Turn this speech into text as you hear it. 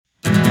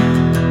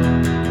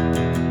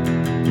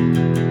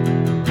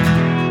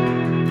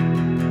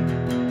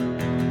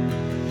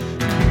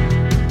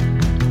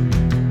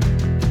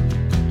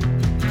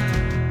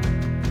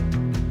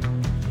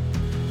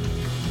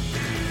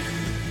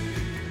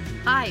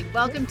Hi,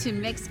 welcome to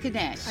Mixed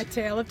Ganesh. A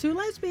Tale of Two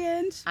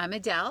Lesbians. I'm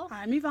Adele.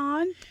 I'm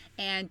Yvonne.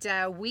 And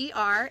we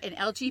are an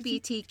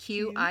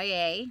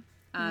LGBTQIA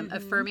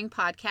affirming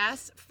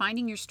podcast,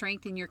 finding your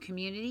strength in your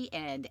community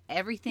and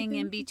everything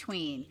in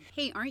between.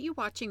 Hey, aren't you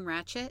watching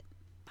Ratchet?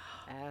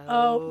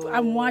 Oh,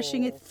 I'm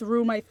watching it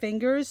through my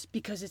fingers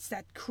because it's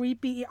that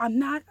creepy. I'm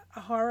not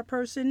a horror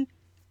person.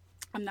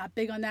 I'm not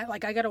big on that.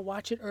 Like, I got to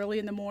watch it early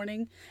in the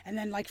morning and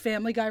then, like,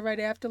 Family Guy right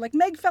after. Like,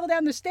 Meg fell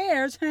down the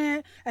stairs,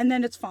 and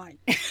then it's fine.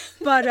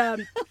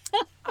 But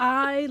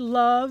I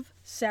love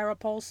Sarah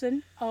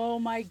Paulson. Oh,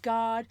 my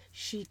God.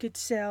 She could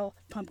sell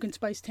pumpkin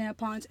spice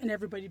tampons and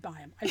everybody buy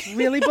them. I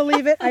really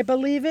believe it. I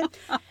believe it.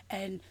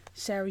 And,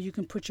 Sarah, you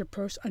can put your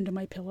purse under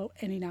my pillow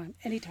anytime.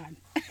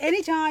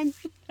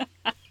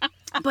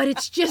 But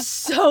it's just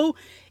so...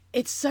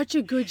 It's such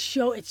a good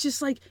show. It's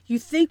just like you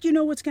think you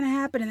know what's going to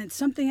happen and then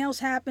something else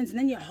happens and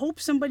then you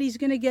hope somebody's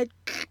going to get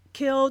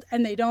killed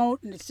and they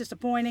don't and it's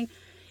disappointing.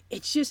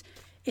 It's just,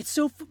 it's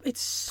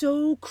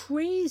so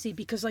crazy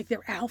because like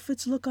their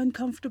outfits look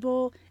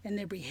uncomfortable and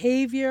their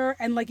behavior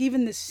and like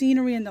even the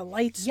scenery and the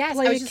lights Yes,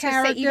 play I was a just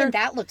character. going to say, even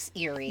that looks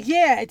eerie.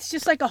 Yeah, it's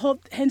just like a whole,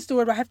 hence the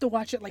word, I have to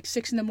watch it like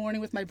 6 a.m.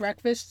 with my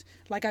breakfast.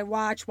 Like I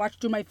watch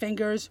through my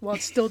fingers while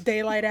it's still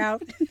daylight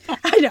out.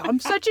 I know, I'm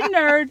such a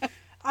nerd.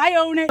 I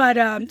own it. But,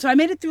 so I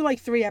made it through like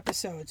 3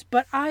 episodes.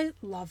 But I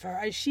love her.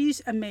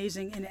 She's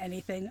amazing in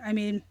anything. I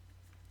mean,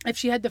 if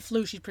she had the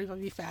flu, she'd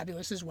probably be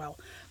fabulous as well.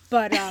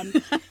 But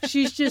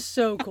she's just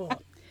so cool.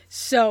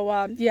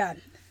 So, yeah,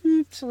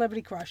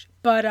 celebrity crush.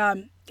 But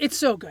it's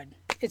so good.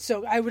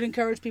 I would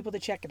encourage people to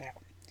check it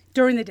out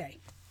during the day.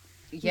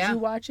 Yeah. Did you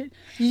watch it?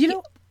 You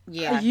know,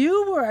 yeah.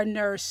 You were a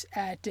nurse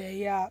at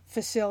a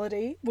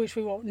facility, which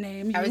we won't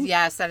name. I was,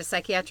 yes, at a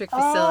psychiatric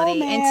facility.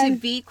 man. And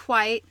to be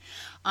quite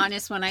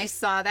honest, when I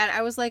saw that,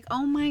 I was like,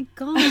 oh my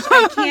gosh,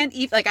 I can't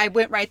eat. Like, I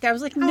went right there. I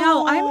was like,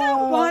 no, I'm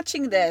not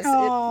watching this.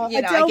 Oh. I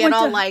Adele get went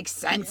all to- like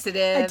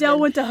sensitive. Adele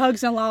went to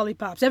hugs and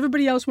lollipops.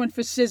 Everybody else went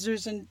for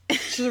scissors and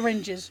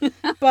syringes.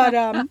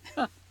 But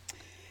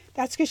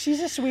that's because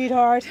she's a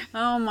sweetheart.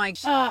 Oh my.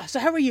 So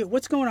how are you?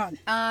 What's going on?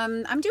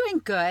 I'm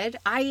doing good.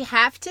 I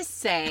have to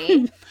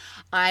say,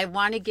 I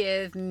want to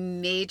give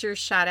major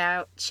shout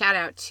out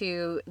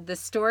to the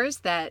stores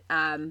that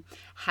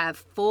have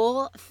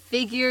full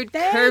figured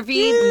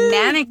curvy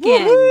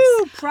mannequins.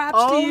 Woo-hoo!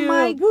 Props to you. Oh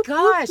my Whoop,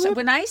 gosh. whoop, whoop.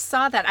 When I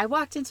saw that, I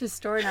walked into a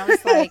store and I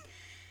was like,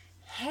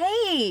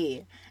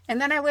 hey.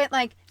 And then I went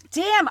like,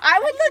 damn, I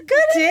would look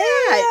good in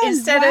that.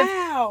 Instead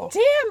wow. of,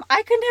 damn,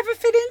 I could never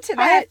fit into that.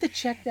 I have to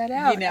check that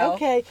out. You know?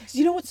 Okay.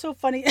 You know what's so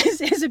funny?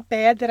 Is it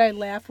bad that I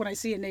laugh when I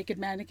see a naked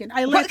mannequin?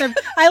 I laugh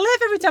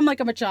every time like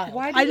I'm a child.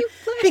 Why do you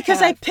laugh?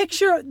 Because I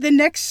picture the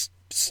next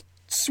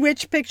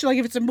switch picture, like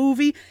if it's a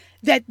movie,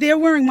 that they're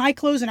wearing my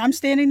clothes and I'm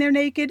standing there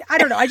naked. I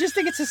don't know. I just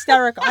think it's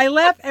hysterical. I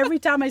laugh every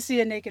time I see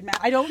a naked man.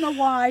 I don't know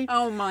why.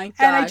 Oh my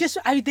gosh.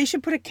 And they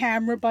should put a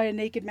camera by a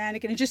naked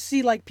mannequin and just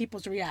see like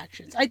people's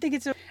reactions. I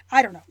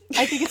don't know.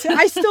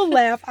 I still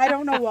laugh. I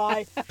don't know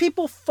why.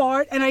 People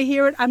fart and I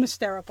hear it. I'm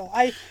hysterical.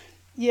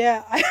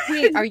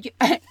 Wait, are you?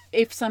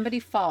 If somebody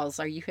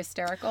falls, are you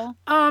hysterical?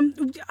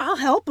 I'll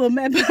help them.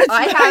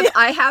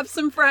 I have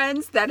some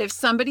friends that if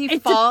somebody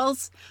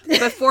falls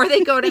before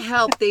they go to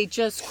help, they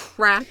just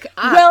crack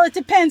up. Well, it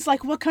depends.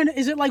 Like, what kind of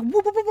is it? Like,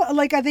 whoop, whoop, whoop,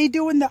 like, are they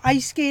doing the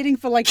ice skating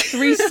for like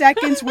 3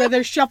 seconds where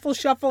they're shuffle,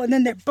 and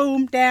then they're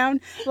boom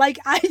down? Like,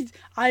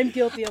 I'm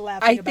guilty of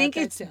laughing. I think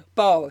it's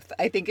both.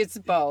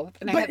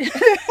 And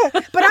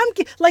but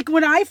I'm like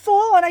when I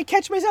fall and I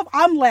catch myself,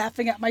 I'm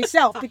laughing at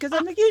myself because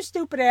I'm like, you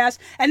stupid ass.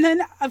 And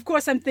then of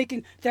course I'm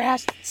thinking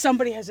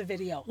somebody has a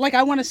video. Like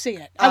I want to see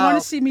it. I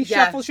want to see me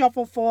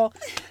shuffle, fall.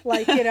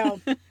 Like, you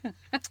know,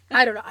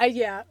 I don't know.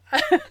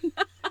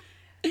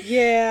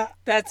 Yeah,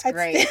 that's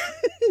great.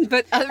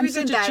 But other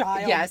than that,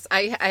 child. yes,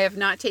 I have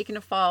not taken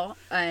a fall.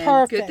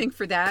 Perfect. Good thing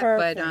for that.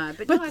 Perfect.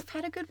 But no, I've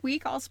had a good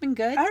week. All's been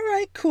good. All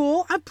right,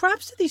 cool.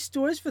 Props to these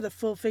stores for the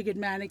full-figured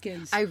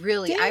mannequins. I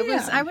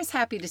was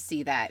happy to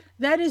see that.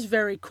 That is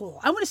very cool.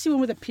 I want to see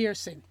one with a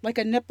piercing, like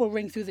a nipple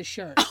ring through the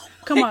shirt.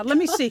 Come on, let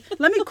me see.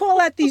 Let me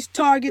call out these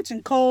Targets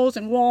and Kohl's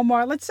and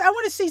Walmart. I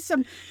want to see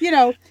some,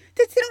 that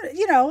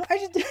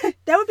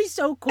would be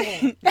so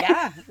cool.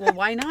 Yeah. Well,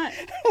 why not?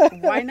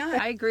 Why not?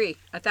 I agree.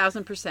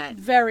 1,000%.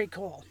 Very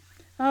cool.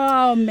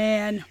 Oh,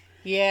 man.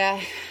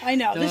 Yeah. I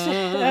know.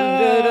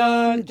 Dun,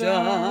 dun,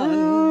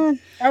 dun.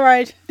 All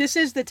right. This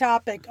is the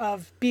topic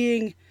of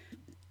being,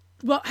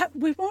 well,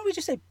 why don't we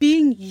just say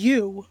being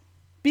you,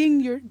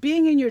 being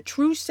in your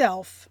true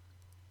self.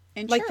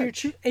 In like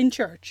church. In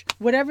church.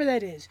 Whatever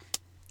that is.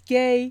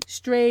 Gay,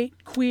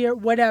 straight, queer,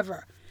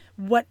 whatever.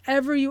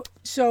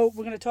 So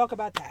we're going to talk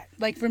about that.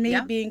 Like for me,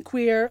 being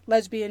queer,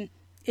 lesbian,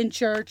 in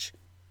church,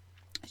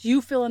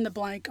 you fill in the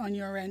blank on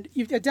your end.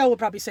 Adele would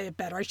probably say it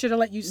better. I should have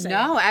let you say it.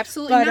 No,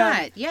 absolutely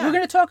not. Yeah. We're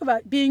going to talk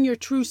about being your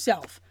true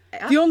self.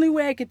 The only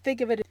way I could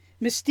think of it is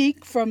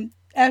Mystique from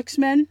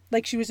X-Men.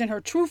 Like she was in her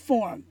true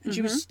form. And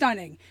she was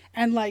stunning.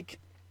 And like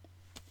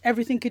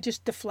everything could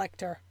just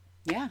deflect her.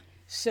 Yeah.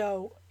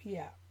 So,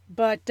 yeah.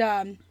 But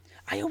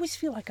I always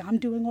feel like I'm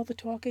doing all the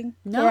talking.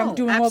 No, or I'm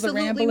doing all the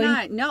absolutely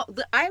rambling. not. No,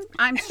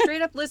 I'm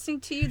straight up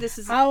listening to you. This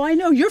is Oh, I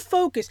know. You're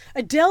focused.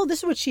 Adele, this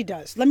is what she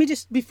does. Let me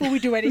just, before we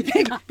do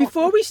anything,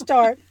 before we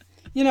start,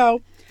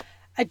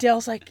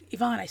 Adele's like,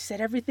 Yvonne, I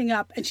set everything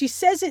up. And she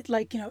says it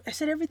like, I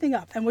set everything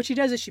up. And what she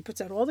does is she puts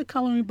out all the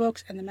coloring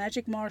books and the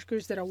magic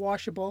markers that are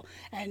washable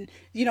and,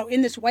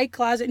 in this white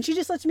closet. And she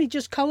just lets me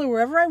just color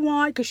wherever I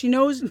want because she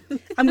knows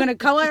I'm going to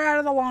color out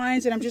of the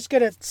lines and I'm just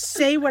going to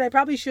say what I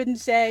probably shouldn't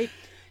say.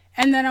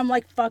 And then I'm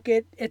like, fuck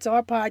it. It's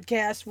our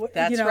podcast.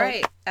 That's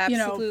right.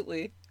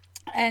 Absolutely.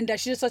 And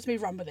she just lets me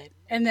run with it.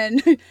 And then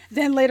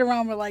then later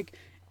on, we're like,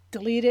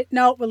 delete it.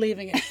 No, we're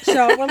leaving it.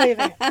 So we're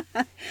leaving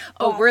it.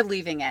 We're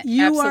leaving it.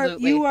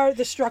 Absolutely. You are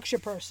the structure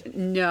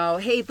person. No.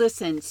 Hey,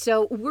 listen.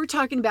 So we're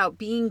talking about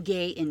being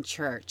gay in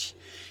church.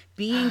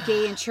 Being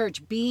gay in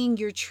church, being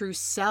your true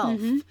self.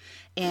 Mm-hmm.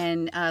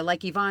 And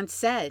like Yvonne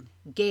said,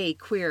 gay,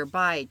 queer,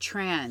 bi,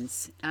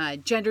 trans,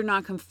 gender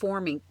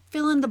nonconforming,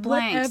 fill in the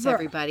blanks, whatever.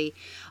 Everybody.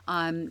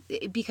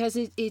 Because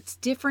it's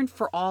different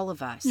for all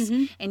of us.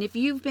 Mm-hmm. And if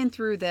you've been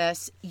through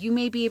this, you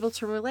may be able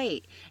to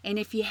relate. And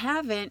if you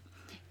haven't,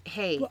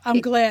 hey. Well,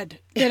 I'm glad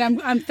that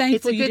I'm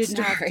thankful you didn't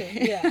have story.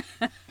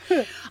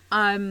 to.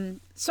 Yeah.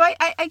 So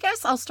I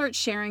guess I'll start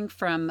sharing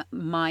from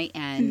my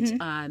end.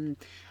 Mm-hmm.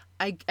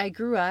 I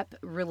grew up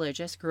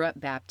religious, grew up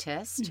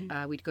Baptist.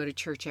 Mm-hmm. We'd go to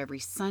church every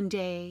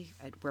Sunday.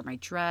 I'd wear my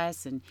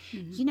dress, and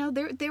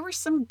mm-hmm. there were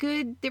some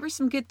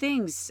good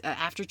things.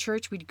 After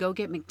church, we'd go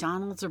get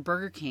McDonald's or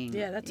Burger King.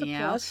 Yeah, that's a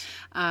plus.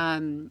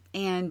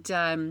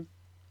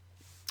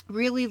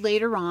 Really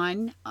later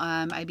on,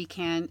 I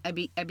began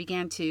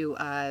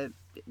to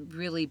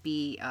really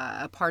be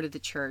a part of the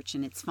church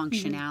and its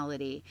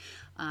functionality.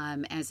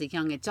 Mm-hmm. As a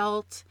young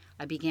adult,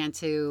 I began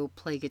to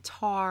play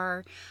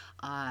guitar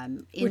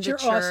in Which the you're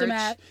church awesome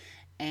at.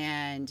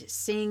 And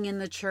sing in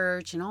the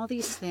church and all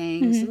these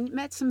things. Mm-hmm. And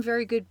met some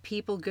very good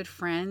people, good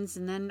friends.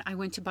 And then I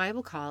went to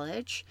Bible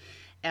college.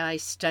 I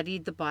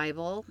studied the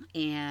Bible,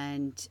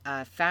 and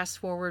fast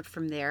forward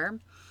from there,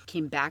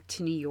 came back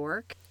to New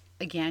York,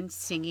 again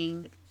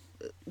singing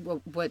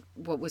what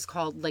was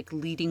called like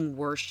leading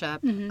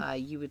worship.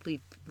 Mm-hmm. You would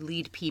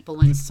lead people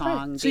in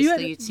song. Right. So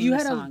you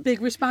had a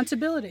big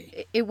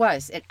responsibility.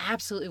 It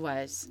absolutely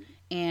was.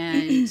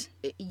 And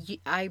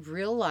I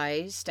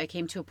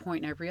came to a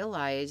point and I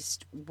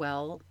realized,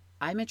 well,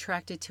 I'm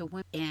attracted to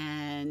women,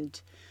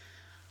 and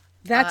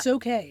that's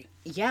okay.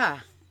 Yeah.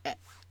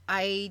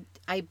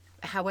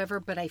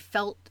 However, I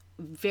felt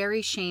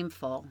very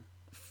shameful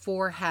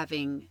for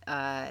having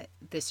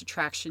this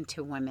attraction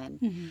to women.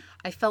 Mm-hmm.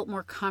 I felt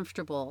more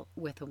comfortable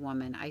with a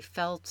woman. I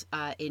felt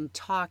in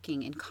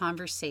talking and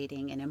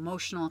conversating and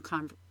emotional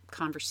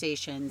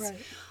conversations,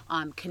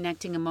 right.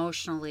 Connecting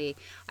emotionally,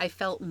 I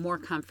felt more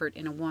comfort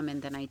in a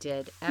woman than I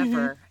did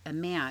ever a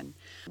man.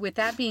 With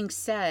that being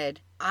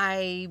said,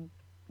 I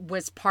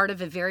was part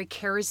of a very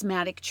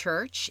charismatic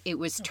church. It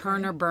was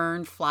turn or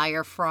burn, fly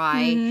or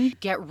fry,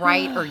 get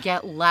right or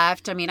get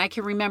left. I mean, I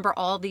can remember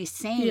all these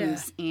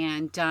sayings.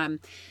 Yeah. And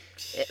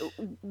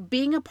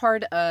being a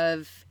part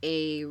of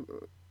a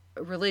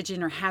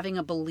religion or having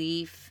a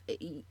belief,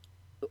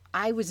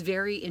 I was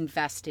very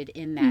invested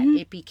in that. Mm-hmm.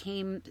 It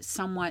became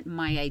somewhat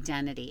my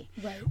identity.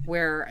 Right.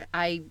 Where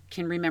I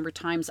can remember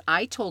times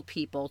I told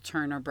people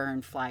turn or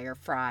burn, fly or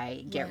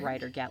fry, get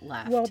right or get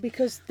left. Well,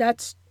 because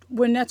that's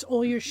when that's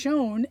all you're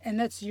shown,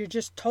 and you're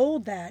just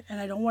told that.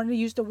 And I don't want to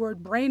use the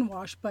word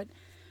brainwash, but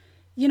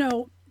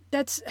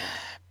that's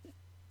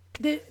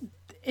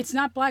it's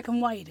not black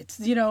and white. It's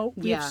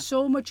we have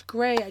so much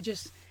gray.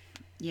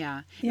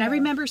 And I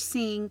remember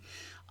seeing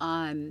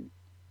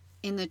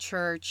in the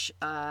church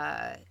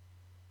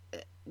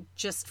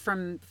just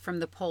from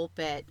the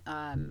pulpit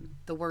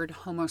the word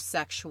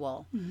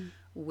homosexual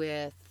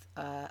with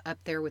up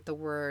there with the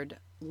word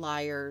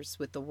liars,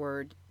 with the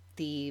word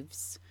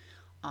thieves,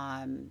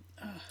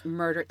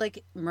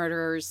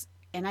 murderers,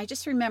 and I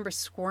just remember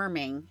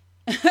squirming.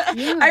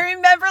 Yeah. I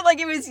remember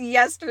like it was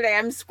yesterday.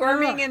 I'm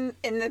squirming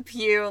in the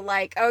pew,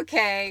 like,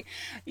 okay,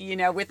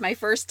 with my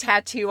first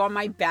tattoo on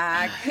my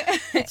back.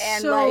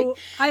 And so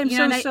I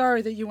am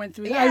sorry that you went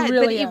through that. I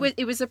really am.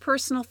 It was a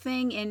personal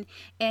thing,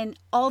 and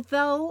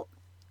although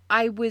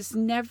I was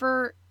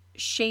never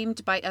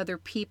shamed by other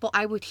people,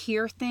 I would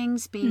hear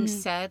things being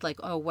said like,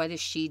 oh, what is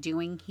she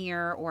doing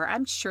here? Or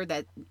I'm sure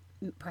that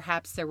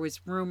perhaps there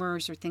was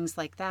rumors or things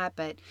like that.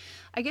 But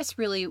I guess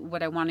really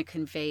what I want to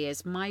convey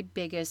is my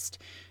biggest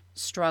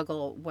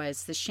struggle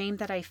was the shame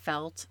that I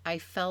felt. I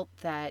felt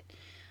that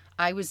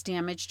I was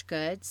damaged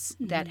goods,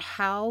 that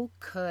how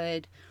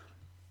could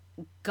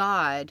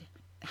God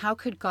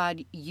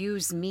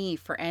use me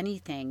for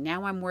anything?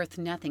 Now I'm worth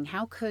nothing.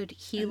 How could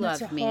he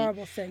love me?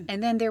 Horrible thing.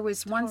 And then there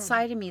was one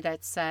side of me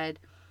that said,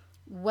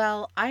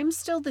 well, I'm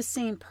still the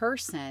same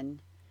person.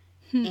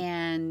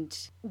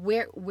 And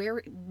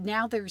where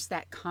now there's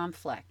that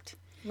conflict.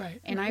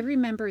 Right. And I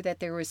remember that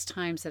there was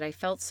times that I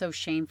felt so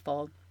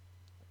shameful.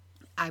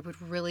 I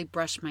would really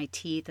brush my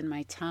teeth and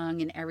my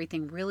tongue and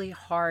everything really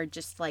hard,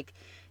 just like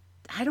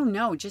I don't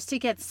know, just to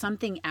get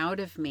something out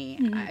of me.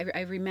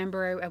 I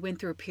remember I went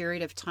through a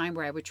period of time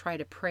where I would try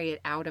to pray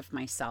it out of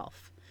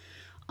myself.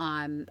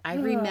 I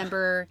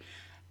remember,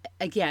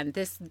 again,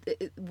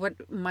 what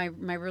my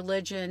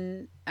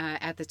religion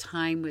at the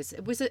time was.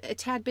 It was a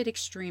tad bit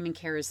extreme and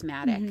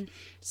charismatic.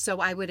 So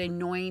I would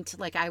anoint,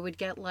 like I would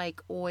get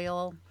like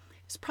oil.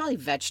 It's probably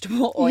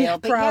vegetable oil, Yeah,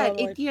 but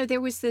probably. yeah,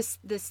 there was this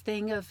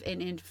thing of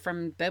and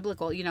from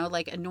biblical,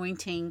 like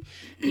anointing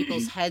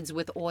people's heads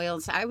with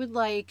oil. So I would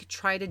like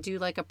try to do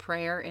like a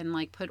prayer and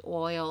like put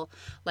oil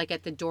like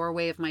at the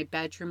doorway of my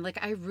bedroom. Like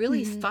I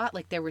really thought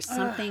like there was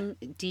something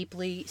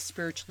deeply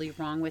spiritually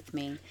wrong with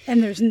me.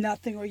 And there's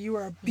nothing, or you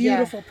are a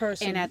beautiful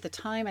person. And at the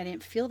time, I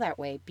didn't feel that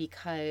way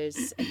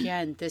because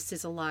again, this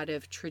is a lot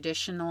of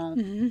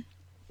traditional.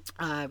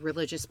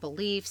 Religious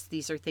beliefs.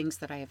 These are things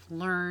that I have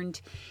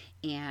learned,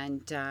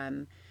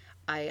 and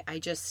I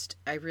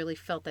really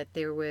felt that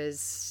there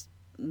was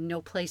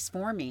no place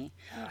for me.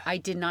 I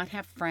did not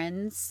have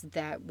friends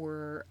that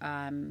were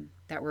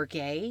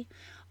gay.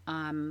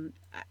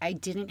 I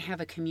didn't have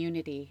a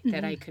community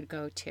that I could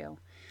go to.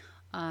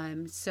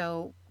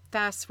 So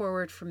fast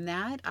forward from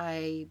that,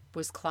 I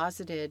was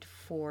closeted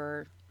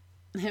for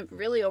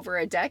really over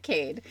a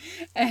decade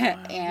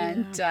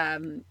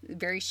and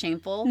very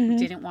shameful.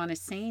 Didn't want to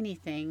say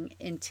anything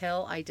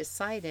until I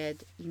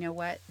decided, you know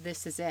what,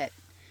 this is it.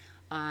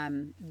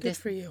 Good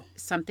for you.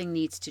 Something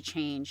needs to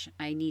change.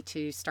 I need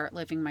to start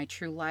living my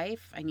true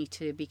life. I need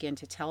to begin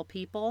to tell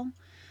people,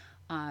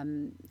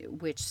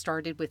 which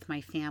started with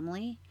my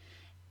family,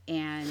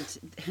 and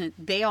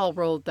they all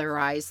rolled their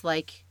eyes.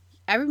 Like,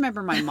 I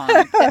remember my mom.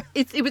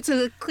 It was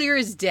as clear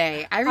as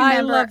day.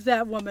 I love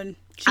that woman.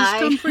 She's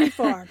come pretty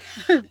far.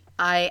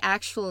 I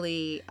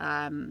actually,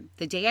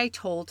 the day I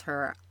told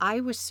her, I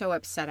was so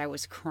upset I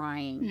was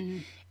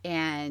crying.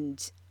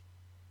 And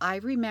I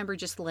remember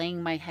just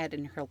laying my head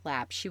in her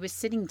lap. She was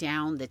sitting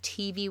down. The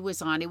TV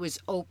was on. It was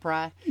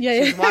Oprah. Yeah,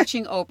 She was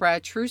watching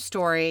Oprah, true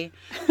story.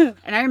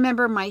 And I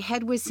remember my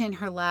head was in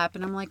her lap.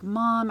 And I'm like,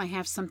 Mom, I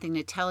have something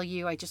to tell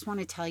you. I just want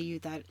to tell you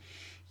that,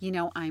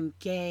 I'm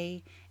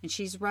gay. And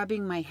she's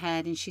rubbing my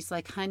head. And she's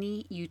like,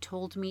 honey, you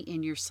told me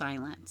in your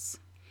silence.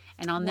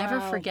 And I'll never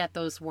forget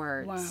those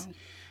words. Wow.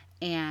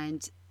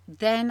 And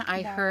then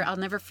I'll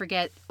never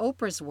forget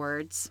Oprah's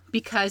words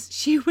because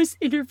she was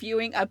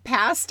interviewing a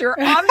pastor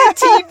on the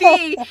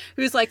TV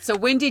who's like, so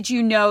when did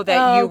you know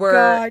that you were,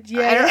 God,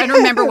 yeah. I don't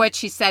remember what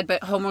she said,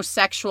 but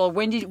homosexual.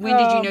 When did you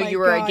know you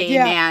were a gay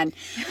man?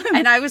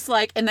 And I was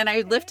like, and then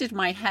I lifted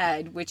my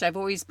head, which I've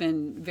always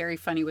been very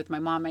funny with my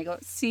mom. I go,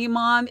 see,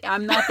 Mom,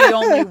 I'm not the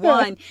only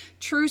one.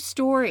 True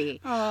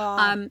story.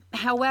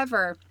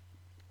 However,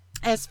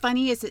 as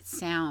funny as it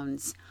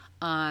sounds,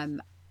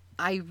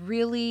 I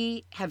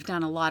really have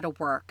done a lot of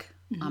work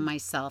on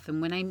myself.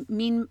 And when I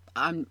mean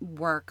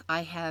work,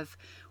 I have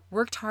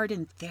worked hard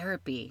in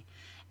therapy.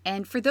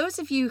 And for those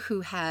of you who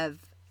have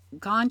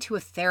gone to a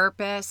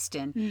therapist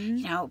and,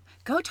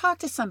 go talk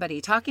to somebody.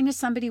 Talking to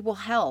somebody will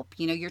help.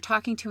 You're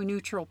talking to a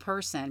neutral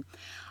person.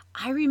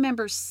 I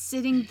remember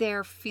sitting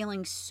there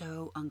feeling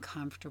so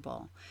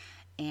uncomfortable.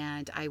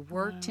 And I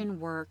worked and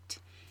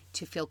worked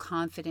to feel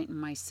confident in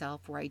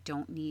myself where I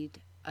don't need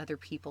other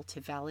people to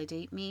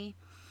validate me.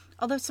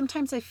 Although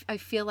sometimes I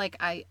feel like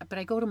I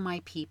go to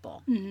my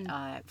people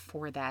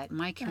for that,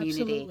 my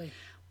community. Absolutely.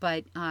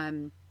 But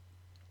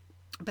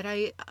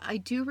I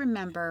do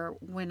remember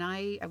when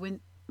I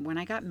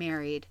got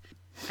married,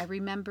 I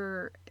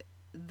remember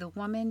the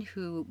woman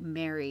who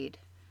married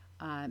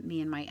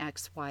me and my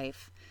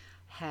ex-wife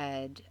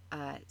had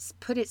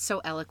put it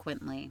so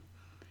eloquently.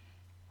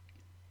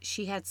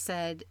 She had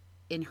said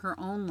in her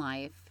own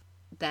life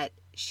that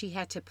she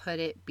had to put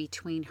it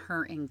between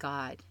her and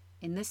God.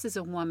 And this is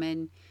a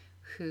woman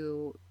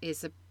who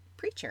is a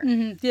preacher.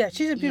 Yeah,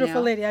 she's a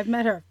beautiful lady. I've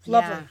met her.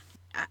 Lovely.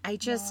 Yeah. I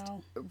just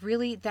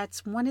really,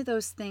 that's one of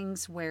those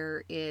things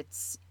where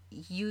it's,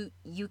 you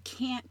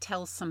can't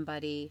tell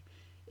somebody,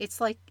 it's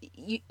like,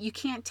 you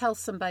can't tell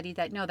somebody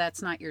that, no,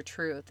 that's not your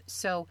truth.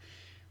 So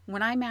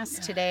when I'm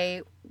asked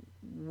today,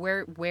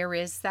 where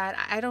is that?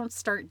 I don't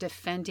start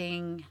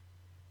defending.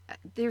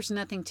 There's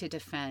nothing to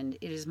defend.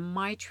 It is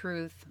my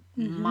truth,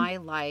 my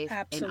life,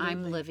 Absolutely. and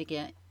I'm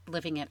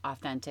living it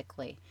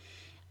authentically.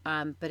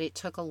 But it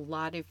took a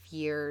lot of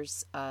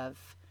years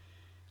of,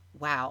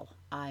 wow,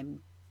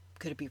 I'm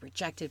going to be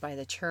rejected by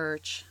the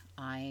church.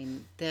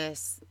 I'm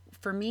this.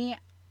 For me,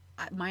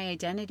 my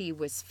identity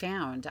was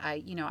found.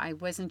 I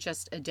wasn't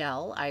just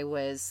Adele. I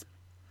was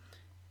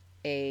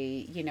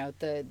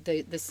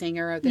the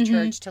singer of the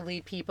church to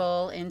lead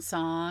people in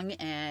song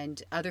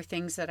and other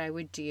things that I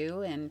would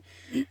do, and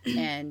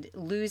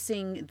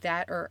losing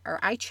that, or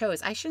I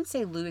shouldn't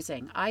say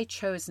losing, I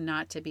chose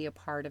not to be a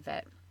part of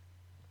it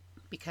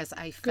because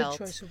I felt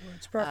Good choice of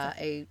words. Perfect.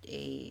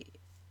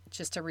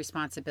 just a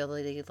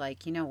responsibility,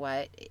 like, you know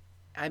what,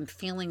 I'm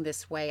feeling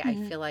this way. I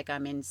feel like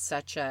I'm in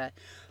such a,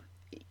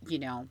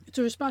 it's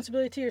a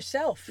responsibility to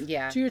yourself.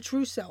 Yeah. To your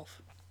true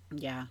self.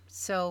 Yeah.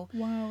 So,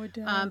 wow,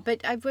 Adele. but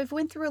I've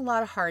went through a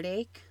lot of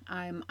heartache.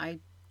 I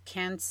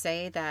can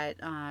say that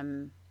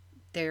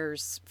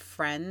there's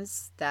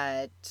friends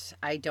that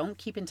I don't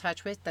keep in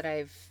touch with that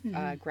I've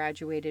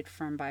graduated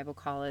from Bible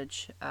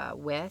college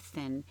with,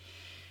 and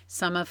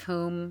some of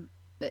whom,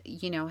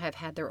 have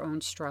had their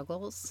own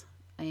struggles,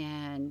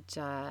 and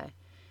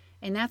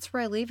that's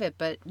where I leave it.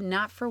 But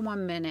not for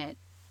 1 minute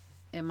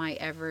am I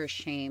ever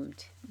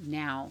ashamed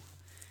now.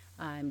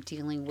 I'm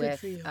dealing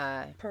with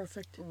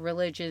Perfect.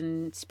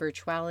 religion,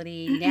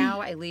 spirituality. Now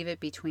I leave it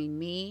between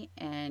me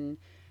and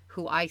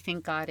who I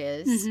think God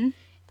is.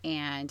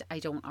 And I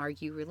don't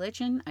argue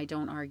religion. I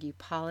don't argue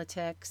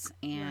politics.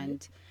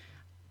 And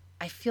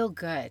I feel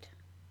good.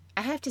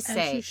 I have to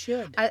say, As you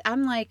should.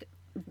 I'm like,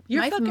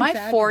 You're my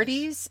fabulous.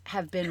 40s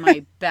have been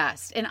my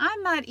best. And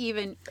I'm not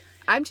even,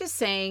 I'm just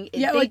saying,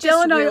 Yeah, they like just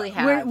Jill and really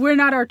I, have. we're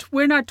not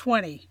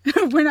 20.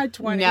 We're not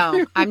 20.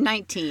 No, I'm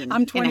 19.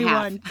 I'm and a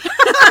half. 21.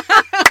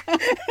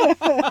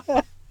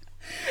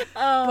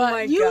 Oh But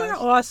my you are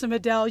gosh. awesome,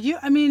 Adele.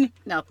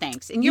 No,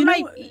 thanks. And You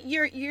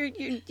you're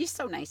know- you're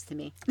so nice to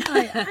me.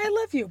 I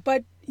love you.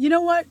 But you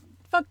know what?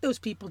 Fuck those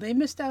people. They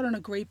missed out on a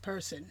great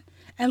person.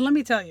 And let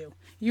me tell you,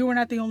 you were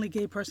not the only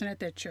gay person at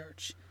that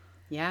church.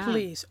 Yeah.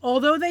 Please.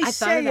 Although they I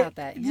say thought about it,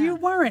 that, yeah. you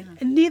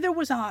weren't. And neither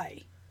was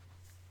I.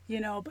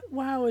 But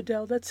wow,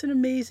 Adele, that's an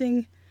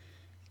amazing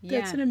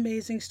story.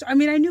 I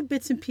mean, I knew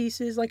bits and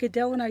pieces. Like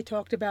Adele and I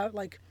talked about,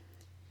 like,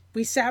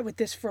 we sat with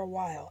this for a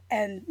while.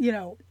 And, we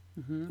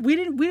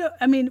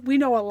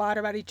know a lot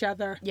about each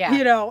other.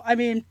 Yeah. I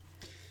mean,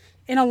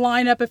 in a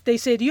lineup, if they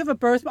say, do you have a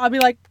birthmark? I'll be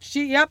like,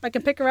 yep, I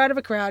can pick her out of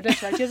a crowd.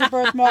 That's right. She has a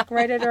birthmark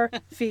right at her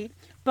feet.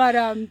 But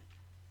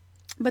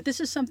this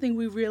is something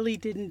we really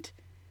didn't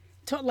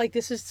talk. Like,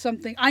 this is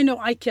something, I know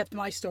I kept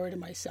my story to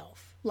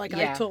myself. Like,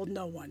 I told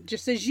no one.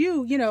 Just as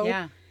you.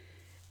 Yeah.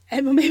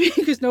 And maybe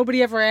because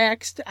nobody ever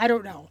asked. I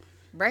don't know.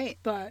 Right.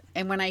 But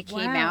And when I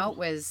came wow. out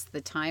was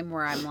the time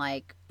where I'm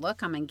like,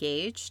 look, I'm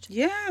engaged.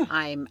 yeah.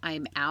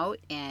 I'm out,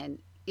 and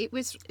it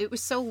was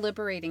so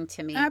liberating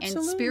to me.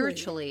 Absolutely. And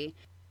spiritually,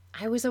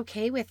 I was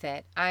okay with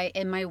it.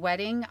 In my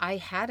wedding, I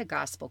had a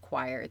gospel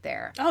choir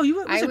there. Oh, it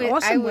was an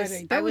awesome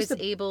wedding. That I was was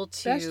the able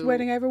to best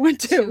wedding I ever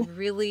went to to.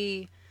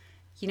 really,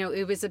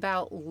 it was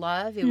about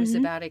love. It was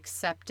about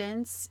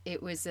acceptance.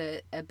 It was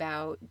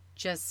about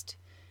just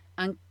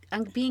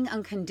being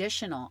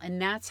unconditional.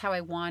 And that's how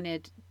I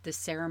wanted the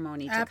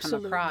ceremony to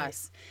Absolutely. come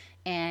across.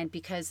 And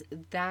because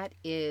that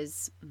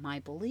is my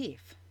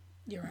belief,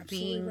 You're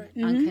absolutely being right.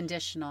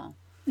 unconditional,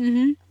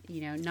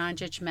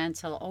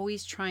 non-judgmental,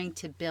 always trying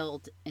to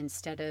build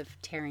instead of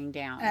tearing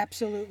down.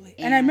 Absolutely.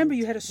 And I remember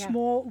you had a yeah.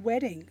 small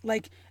wedding.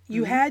 Like,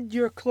 you had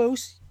your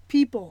close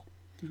people.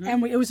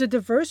 And it was a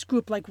diverse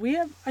group. Like, we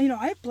have, I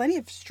have plenty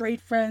of straight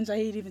friends. I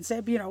hate even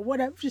say,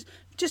 whatever.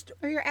 Just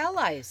Or your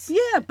allies.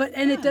 yeah. But,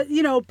 and it does,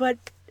 but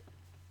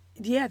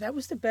yeah, that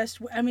was the best.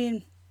 I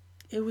mean,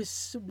 it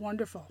was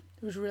wonderful.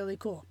 It was really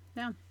cool.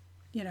 Yeah.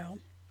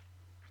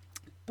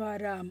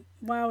 But,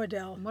 wow,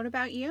 Adele. What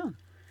about you?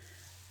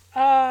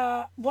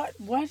 What?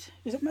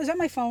 Is that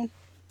my phone?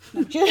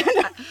 No, I'm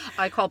kidding.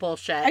 I call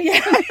bullshit.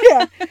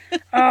 yeah.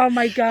 Oh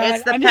my God.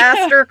 It's the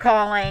pastor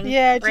calling.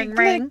 Yeah. Ring, Just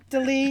ring. click,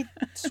 delete,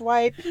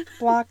 swipe,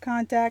 block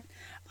contact.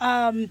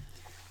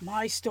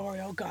 My story.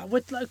 Oh God.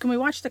 What? Can we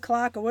watch the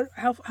clock or what?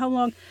 How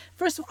long?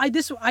 First of all,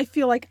 I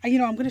feel like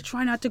I'm going to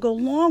try not to go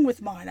long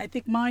with mine. I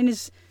think mine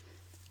is.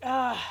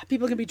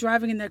 People can be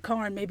driving in their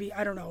car and maybe,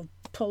 I don't know,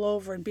 pull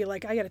over and be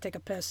like, I got to take a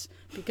piss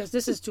because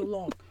this is too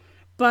long.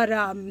 But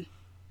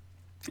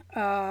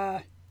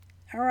all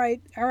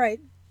right.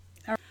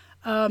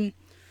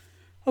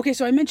 Okay,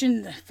 so I mentioned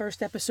in the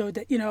first episode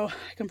that, I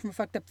come from a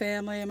fucked up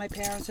family and my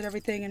parents and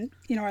everything. And,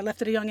 I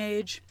left at a young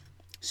age.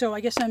 So I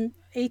guess I'm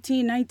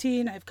 18,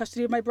 19. I have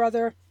custody of my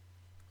brother.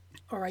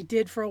 Or I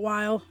did for a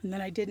while. And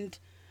then I didn't.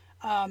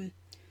 And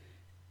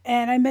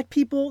I met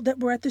people that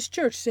were at this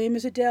church. Same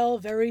as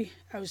Adele.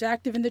 I was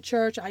active in the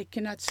church. I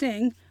cannot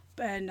sing.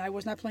 And I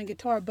was not playing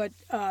guitar. But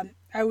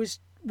I was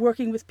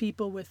working with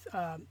people with,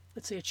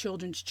 let's say, a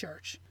children's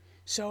church.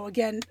 So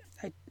again,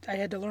 I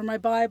had to learn my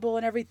Bible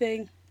and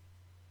everything,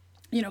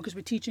 because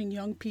we're teaching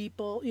young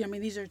people.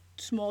 These are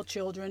small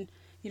children,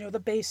 the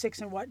basics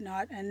and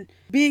whatnot. And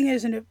being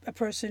as a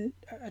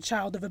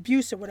child of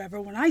abuse or whatever,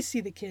 when I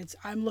see the kids,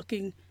 I'm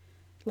looking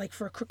like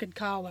for a crooked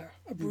collar,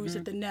 a bruise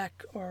at the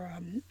neck, or,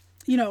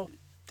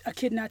 a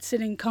kid not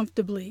sitting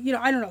comfortably.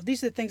 I don't know.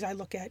 These are the things I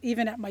look at,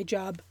 even at my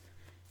job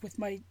with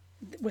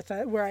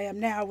where I am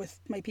now with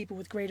my people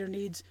with greater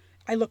needs.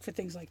 I look for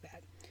things like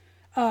that.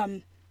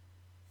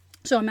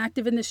 So I'm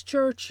active in this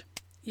church,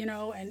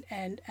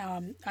 and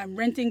I'm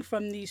renting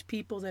from these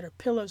people that are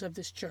pillars of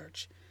this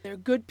church. They're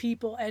good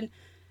people, and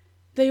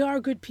they are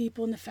good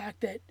people in the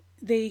fact that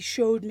they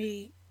showed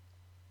me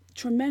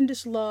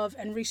tremendous love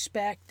and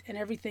respect and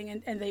everything,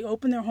 and they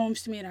open their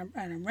homes to me, and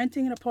I'm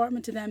renting an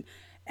apartment to them,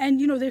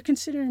 and they're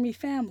considering me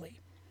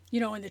family,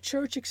 and the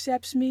church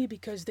accepts me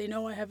because they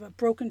know I have a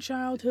broken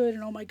childhood,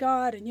 and oh my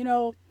God, and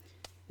now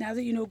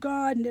that you know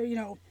God, and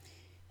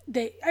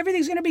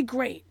everything's gonna be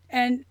great.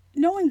 And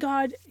knowing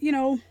God,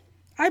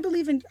 I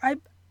believe in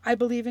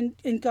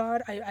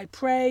God. I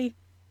pray.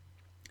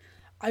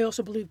 I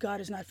also believe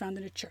God is not found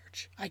in a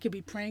church. I could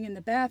be praying in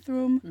the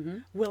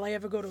bathroom. Will I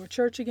ever go to a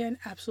church again?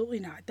 Absolutely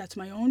not. That's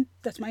my own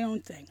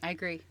thing. I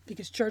agree.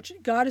 Because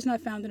God is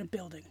not found in a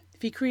building.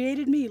 If he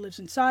created me, he lives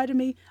inside of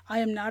me. I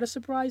am not a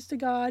surprise to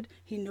God.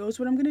 He knows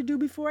what I'm going to do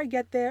before I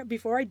get there,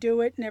 before I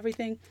do it and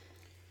everything.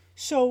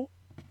 So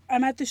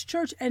I'm at this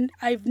church and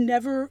I've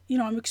never,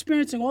 I'm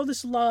experiencing all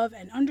this love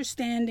and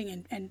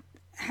understanding and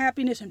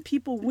happiness and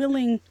people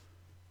willing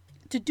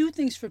to do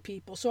things for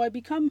people. So I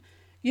become,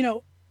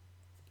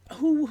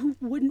 who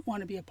wouldn't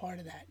want to be a part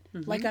of that?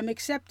 Like I'm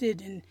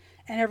accepted and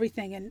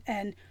everything.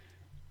 And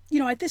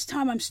at this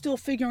time I'm still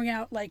figuring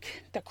out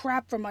like the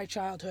crap from my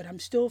childhood.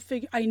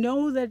 I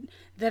know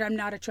that I'm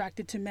not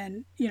attracted to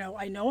men.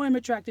 I know I'm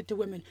attracted to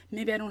women.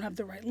 Maybe I don't have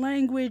the right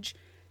language.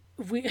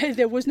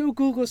 There was no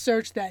Google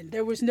search then.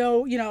 There was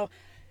no,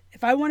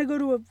 if I want to go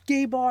to a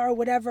gay bar or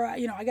whatever, I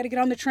got to get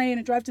on the train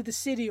and drive to the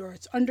city or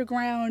it's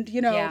underground,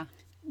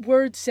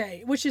 words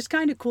say, which is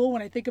kind of cool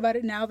when I think about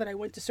it now that I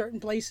went to certain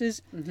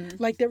places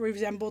like that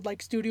resembled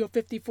like Studio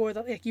 54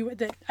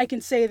 that I can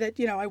say that,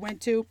 I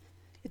went to.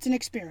 It's an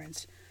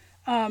experience.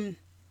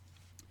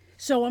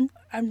 So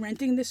I'm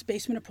renting this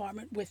basement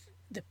apartment with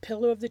the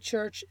pillar of the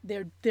church,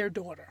 their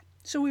daughter.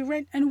 So we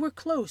rent and we're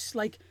close.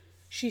 Like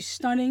she's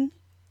stunning.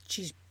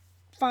 She's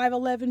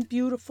 5'11",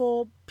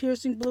 beautiful,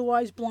 piercing blue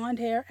eyes, blonde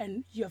hair.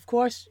 And of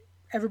course,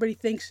 everybody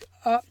thinks,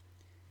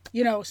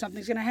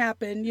 something's going to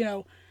happen,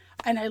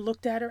 And I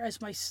looked at her as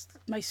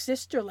my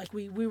sister. Like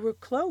we were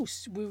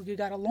close. We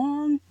got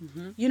along,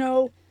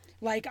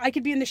 like I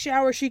could be in the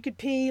shower, she could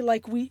pee.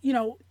 Like we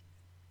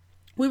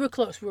were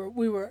close.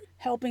 We were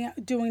helping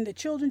out, doing the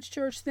children's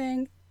church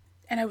thing.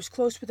 And I was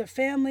close with her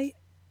family.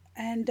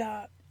 And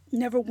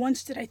never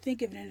once did I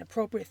think of an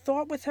inappropriate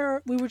thought with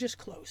her. We were just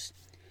close.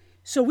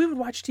 So we would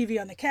watch TV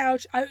on the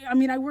couch.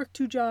 I worked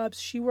 2 jobs.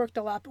 She worked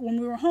a lot. But when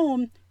we were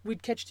home,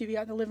 we'd catch TV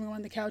out in the living room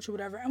on the couch or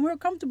whatever. And we were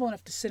comfortable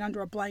enough to sit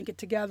under a blanket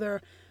together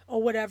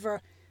or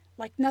whatever.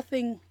 Like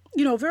nothing,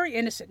 very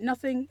innocent.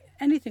 Nothing,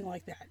 anything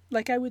like that.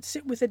 Like I would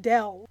sit with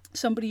Adele,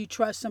 somebody you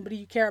trust, somebody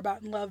you care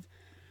about and love.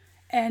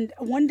 And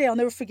one day I'll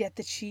never forget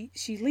that she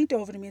leaned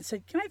over to me and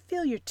said, "Can I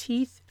feel your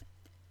teeth?"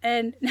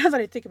 And now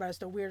that I think about it, it's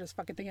the weirdest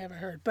fucking thing I ever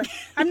heard. But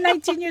I'm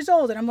 19 years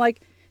old and I'm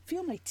like,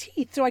 feel my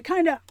teeth. So I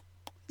kind of...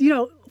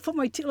 put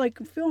my teeth, like,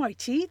 feel my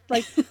teeth,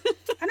 like, and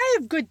I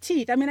have good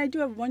teeth. I do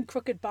have one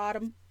crooked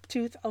bottom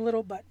tooth, a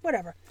little, but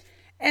whatever.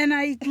 And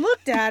I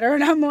looked at her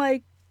and I'm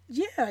like,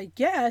 yeah, I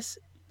guess,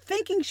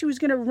 thinking she was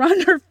going to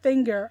run her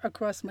finger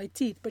across my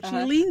teeth. But she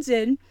leans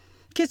in,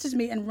 kisses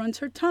me, and runs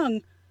her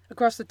tongue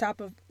across the top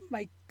of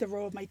the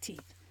row of my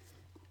teeth.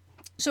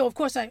 So, of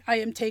course, I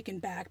am taken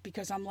back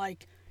because I'm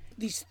like,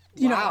 these,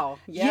 wow.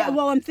 Yeah,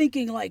 well, I'm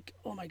thinking like,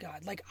 oh my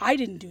God, like, I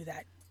didn't do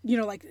that.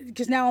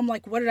 Because now I'm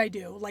like, what did I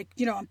do? Like,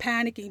 I'm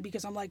panicking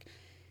because I'm like,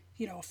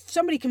 if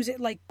somebody comes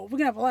in, like, we're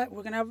going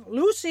to have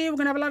Lucy, we're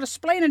going to have a lot of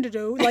splaining to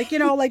do. Like,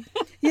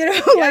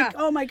 Yeah. like,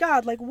 oh my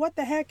God, like, what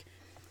the heck?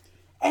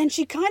 And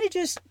she kind of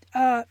just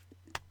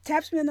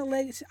taps me on the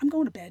leg and says, "I'm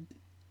going to bed."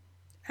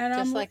 And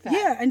just I'm like that.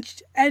 Yeah.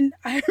 And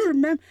I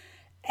remember,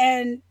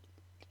 and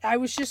I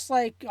was just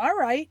like, all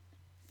right.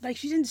 Like,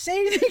 she didn't say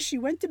anything. She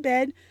went to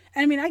bed.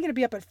 And I got to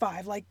be up at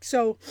 5. Like,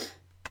 so,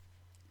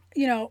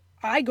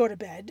 I go to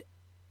bed.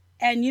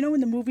 And in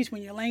the movies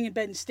when you're laying in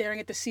bed and staring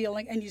at the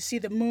ceiling and you see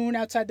the moon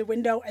outside the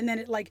window and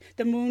then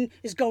the moon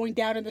is going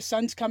down and the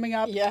sun's coming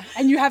up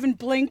and you haven't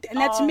blinked and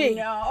that's me.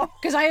 No.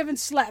 Because I haven't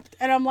slept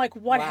and I'm like,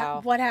 what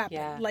Wow. happened?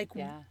 Yeah.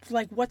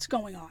 Like what's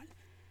going on?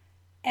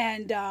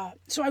 And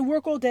so I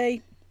work all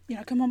day.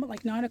 I come home at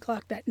like 9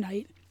 o'clock that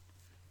night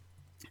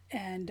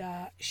and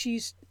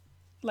she's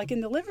like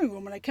in the living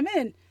room when I come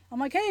in.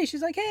 I'm like, hey.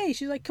 She's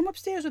like, come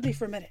upstairs with me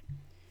for a minute.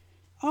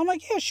 I'm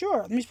like, yeah,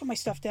 sure. Let me just put my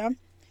stuff down.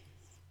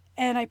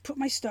 And I put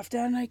my stuff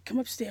down and I come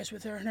upstairs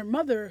with her and her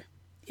mother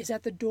is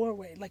at the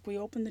doorway. Like we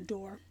open the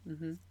door,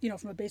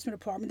 from a basement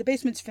apartment. The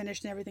basement's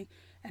finished and everything.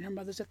 And her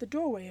mother's at the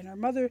doorway. And her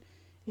mother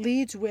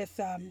leads with,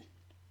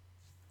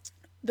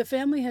 the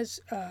family has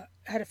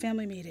had a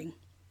family meeting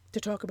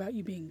to talk about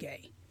you being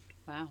gay.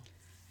 Wow.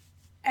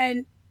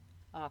 And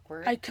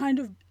awkward. I kind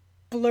of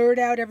blurred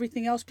out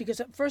everything else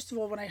because first of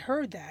all, when I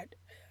heard that,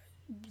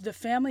 the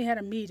family had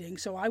a meeting.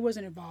 So I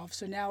wasn't involved.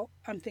 So now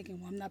I'm thinking,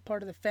 well, I'm not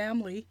part of the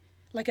family.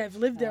 Like I've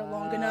lived there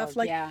long enough.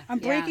 Like I'm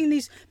breaking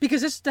these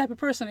because this is the type of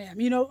person I am.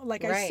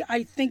 Like right.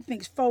 I think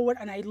things forward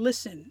and I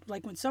listen.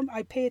 Like when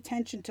I pay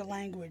attention to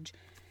language,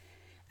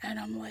 and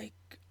I'm like,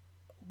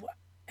 what?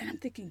 And I'm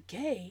thinking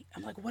gay.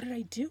 I'm like, what did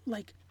I do?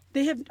 Like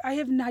I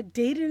have not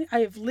dated. I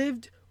have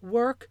lived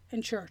work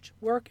and church,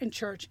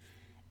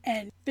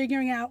 and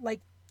figuring out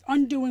like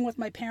undoing what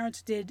my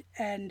parents did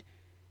and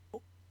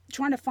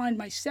trying to find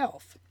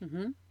myself.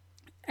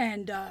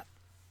 And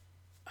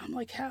I'm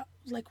like, how?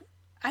 Like.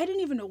 I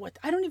don't even know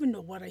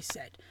what I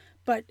said,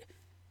 but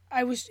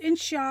I was in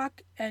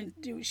shock and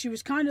she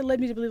was kind of led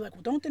me to believe like,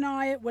 well, don't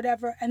deny it,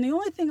 whatever. And the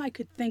only thing I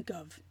could think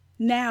of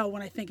now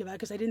when I think about it,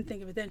 because I didn't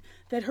think of it then,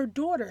 that her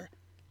daughter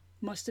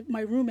my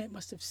roommate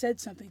must have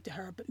said something to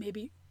her, but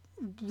maybe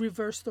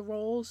reverse the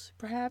roles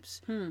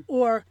perhaps,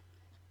 or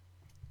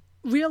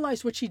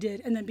realized what she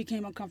did and then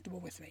became uncomfortable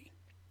with me.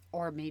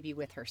 Or maybe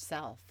with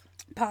herself.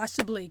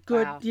 Possibly.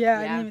 Good. Wow. Yeah,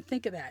 I Yeah. didn't even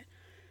think of that.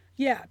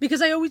 Yeah,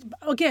 because I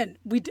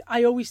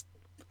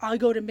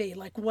go to me.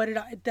 Like, what did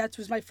I, that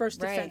was my first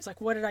defense. Right. Like,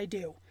 what did I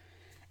do?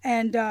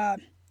 And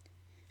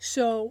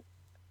so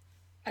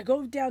I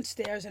go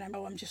downstairs and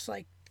I'm just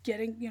like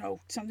getting,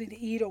 something to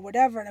eat or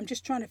whatever. And I'm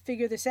just trying to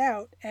figure this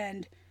out.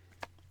 And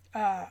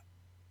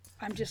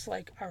I'm just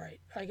like, all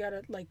right, I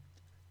gotta like,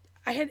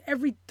 I had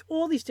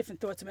all these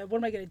different thoughts about what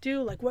am I gonna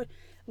do? I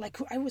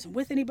wasn't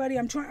with anybody.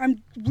 I'm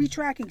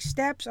retracking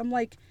steps. I'm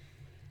like,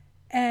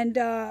 and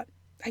I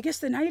guess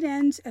the night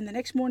ends and the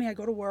next morning I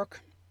go to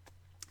work,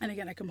 and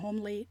again I come home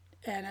late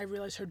and I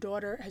realize her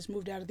daughter has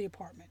moved out of the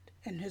apartment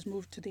and has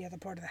moved to the other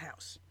part of the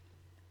house.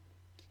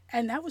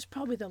 And that was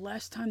probably the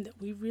last time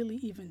that we really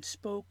even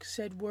spoke,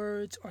 said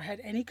words, or had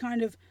any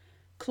kind of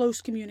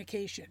close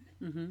communication.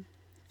 Mm-hmm.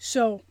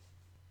 So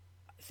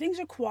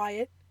things are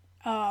quiet.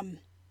 I'm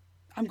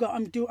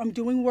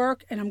doing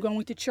work and I'm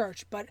going to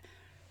church, but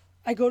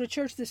I go to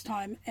church this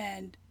time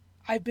and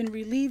I've been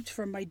relieved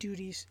from my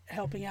duties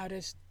helping out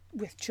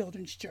with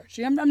children's church.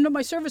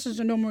 My services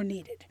are no more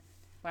needed.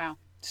 Wow.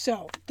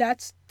 So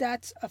that's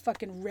a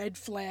fucking red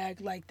flag.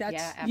 Like that's,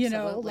 Yeah,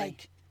 absolutely.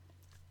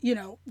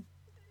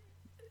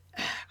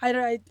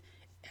 I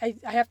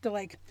have to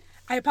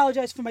I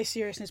apologize for my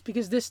seriousness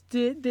because this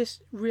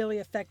really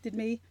affected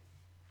me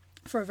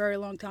for a very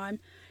long time.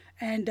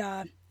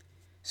 And,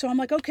 so I'm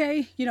like,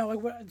 okay, they're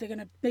going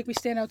to make me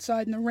stand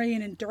outside in the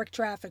rain and direct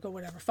traffic or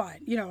whatever.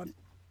 Fine. I'm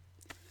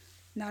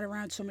not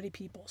around so many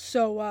people.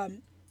 So,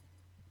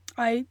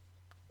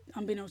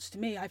 unbeknownst to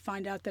me, I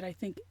find out that I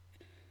think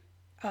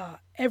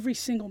every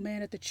single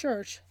man at the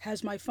church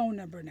has my phone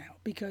number now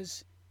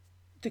because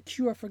the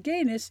cure for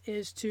gayness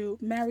is to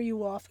marry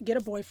you off, get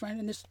a boyfriend,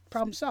 and this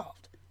problem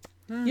solved.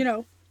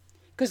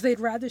 Because they'd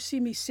rather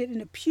see me sit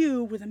in a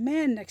pew with a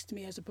man next to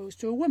me as opposed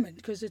to a woman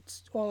because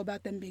it's all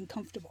about them being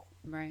comfortable.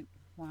 Right.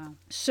 Wow.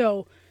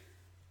 So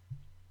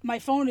my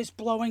phone is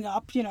blowing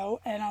up,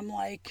 and I'm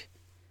like,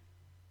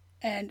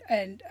 and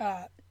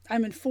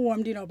I'm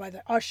informed, by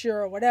the usher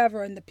or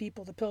whatever, and the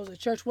pillars of the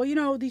church. Well,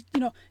 maybe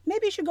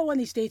you should go on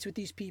these dates with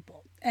these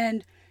people,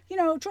 and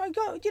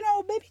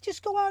maybe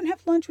just go out and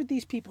have lunch with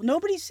these people.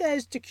 Nobody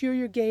says to cure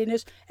your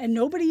gayness, and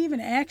nobody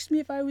even asked me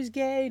if I was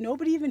gay.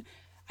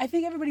 I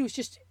think everybody was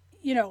just,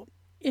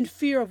 in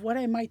fear of what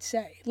I might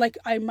say. Like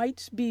I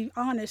might be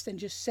honest and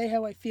just say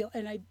how I feel,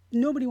 and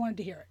nobody wanted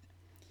to hear it.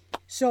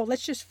 So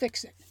let's just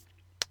fix it.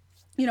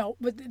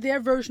 With their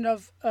version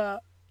of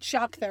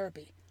shock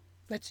therapy.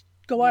 Let's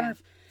go out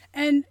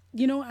and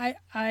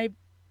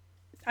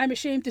I'm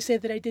ashamed to say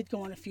that I did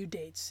go on a few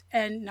dates.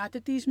 And not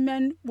that these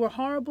men were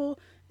horrible.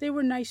 They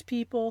were nice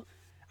people.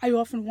 I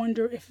often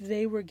wonder if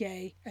they were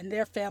gay and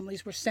their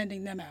families were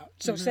sending them out.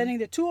 So sending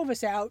the two of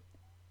us out,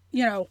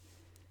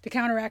 to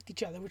counteract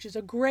each other, which is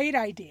a great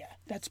idea.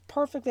 That's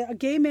perfectly, a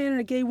gay man and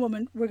a gay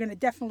woman, we're going to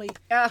definitely,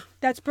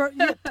 that's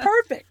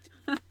perfect.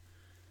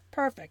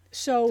 Perfect.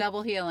 So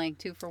double healing,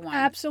 2 for 1.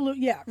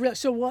 Absolutely. Yeah. Really.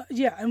 So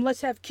and let's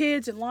have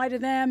kids and lie to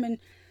them. And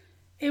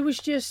it was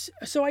just,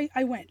 so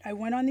I went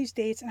on these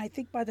dates, and I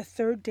think by the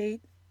third date,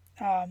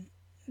 I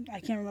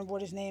can't remember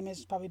what his name is.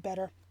 It's probably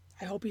better.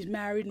 I hope he's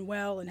married and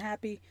well and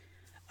happy.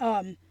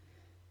 I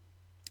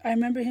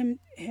remember him,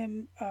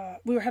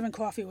 we were having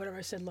coffee or whatever.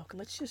 I said, look,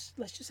 let's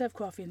just have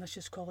coffee and let's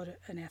just call it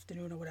an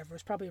afternoon or whatever. It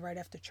was probably right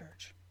after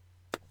church.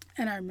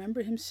 And I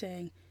remember him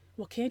saying,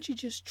 well, can't you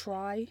just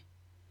try?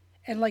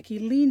 And he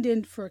leaned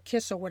in for a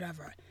kiss or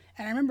whatever.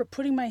 And I remember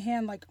putting my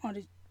hand on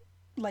his,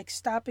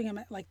 stopping him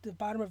at the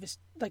bottom of his,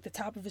 the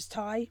top of his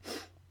tie.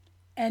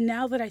 And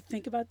now that I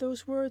think about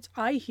those words,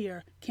 I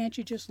hear, can't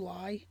you just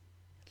lie?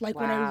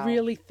 When I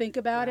really think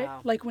about it,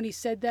 when he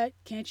said that,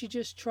 can't you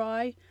just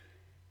try?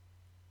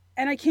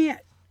 And I can't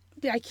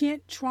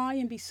try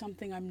and be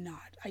something I'm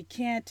not. I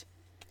can't.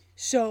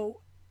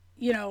 So,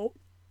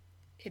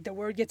 if the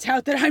word gets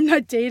out that I'm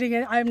not dating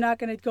it, I'm not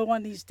going to go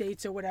on these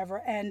dates or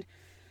whatever. And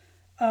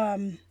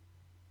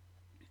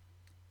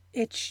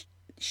it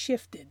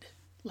shifted.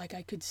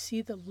 I could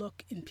see the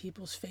look in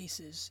people's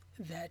faces,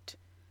 that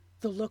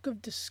the look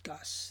of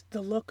disgust,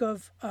 the look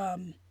of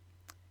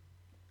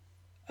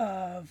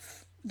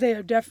they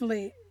are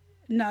definitely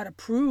not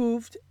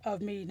approved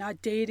of me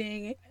not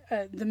dating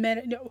the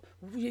men.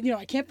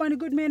 I can't find a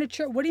good man at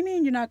church. What do you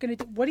mean you're not going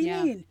to? What do you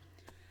mean?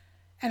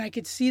 And I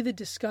could see the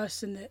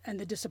disgust and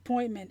the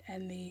disappointment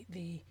and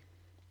the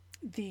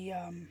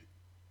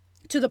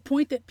to the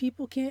point that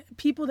people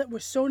that were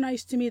so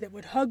nice to me, that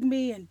would hug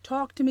me and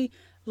talk to me,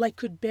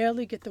 could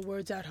barely get the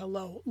words out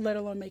hello, let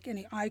alone make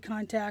any eye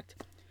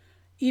contact.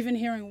 Even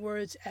hearing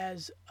words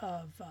as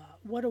of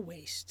what a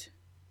waste.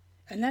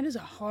 And that is a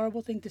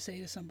horrible thing to say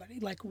to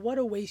somebody. What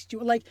a waste.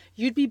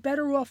 You'd be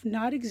better off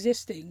not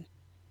existing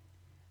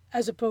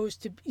as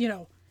opposed to,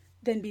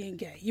 than being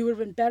gay. You would have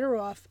been better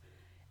off.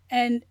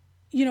 And,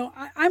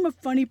 I'm a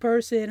funny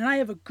person and I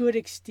have a good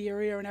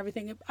exterior and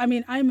everything. I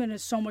mean, I'm in a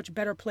so much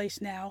better place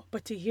now.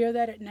 But to hear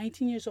that at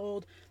 19 years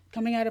old,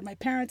 coming out of my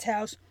parents'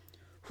 house,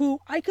 who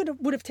I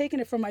would have taken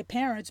it from my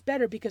parents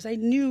better because I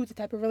knew the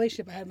type of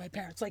relationship I had with my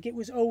parents. Like, it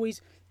was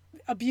always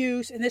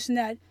abuse and this and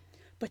that.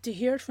 But to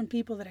hear it from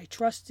people that I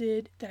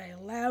trusted, that I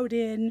allowed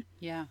in,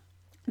 Yeah.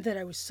 that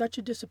I was such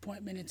a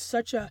disappointment and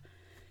such a,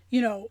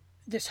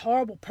 this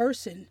horrible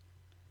person.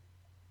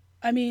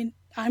 I mean,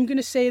 I'm going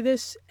to say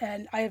this,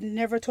 and I have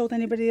never told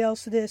anybody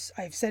else this.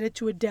 I've said it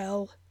to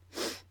Adele,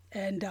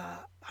 and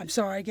I'm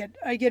sorry,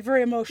 I get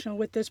very emotional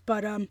with this,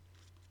 but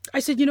I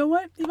said, you know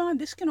what, Yvonne,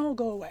 this can all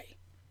go away.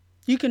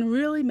 You can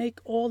really make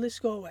all this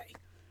go away.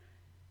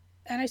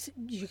 And I said,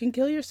 you can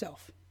kill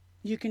yourself.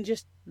 You can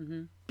just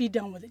be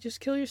done with it. Just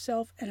kill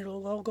yourself, and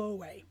it'll all go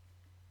away.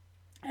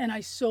 And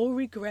I so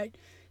regret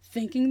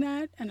thinking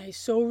that, and I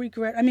so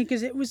regret,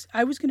 because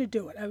I was going to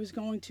do it. I was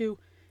going to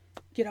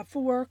get up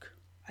for work.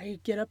 I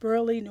get up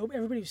early.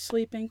 Everybody was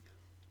sleeping.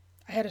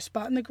 I had a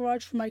spot in the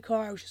garage for my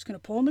car. I was just going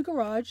to pull in the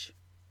garage,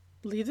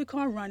 leave the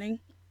car running,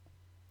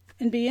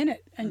 and be in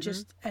it, and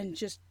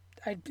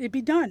it'd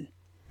be done.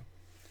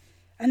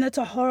 And that's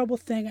a horrible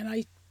thing.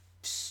 And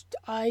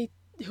I,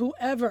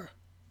 whoever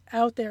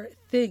out there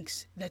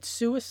thinks that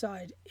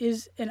suicide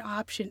is an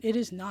option, it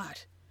is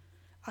not.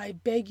 I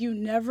beg you,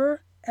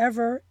 never,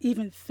 ever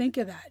even think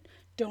of that.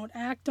 Don't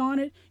act on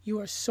it. You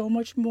are so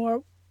much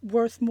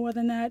worth more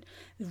than that.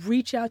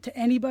 Reach out to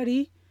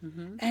anybody.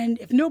 And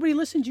if nobody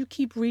listens, you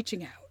keep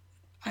reaching out.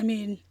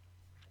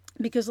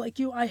 Because like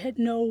you, I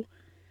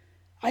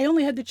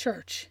only had the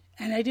church,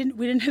 and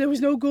there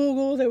was no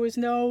Google, there was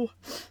no,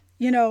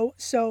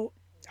 so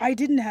I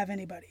didn't have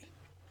anybody.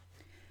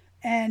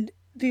 And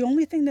the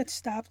only thing that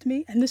stopped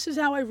me, and this is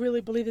how I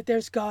really believe that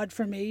there's God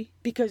for me,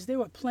 because there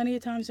were plenty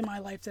of times in my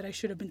life that I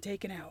should have been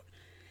taken out.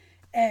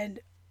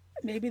 And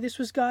maybe this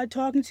was God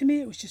talking to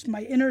me. It was just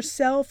my inner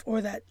self,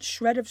 or that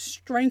shred of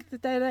strength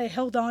that I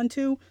held on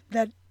to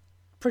that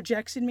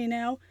projects in me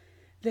now,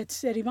 that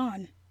said,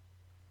 Yvonne,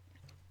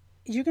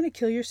 you're going to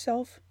kill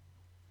yourself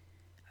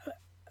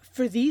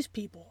for these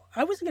people.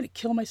 I wasn't going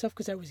to kill myself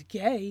because I was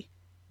gay.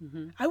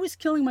 I was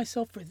killing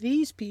myself for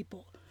these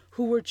people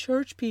who were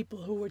church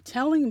people, who were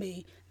telling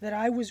me that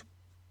I was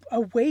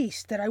a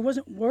waste, that I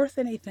wasn't worth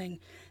anything,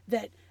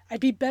 that I'd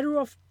be better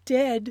off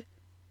dead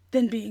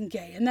than being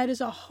gay. And that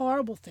is a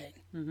horrible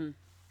thing.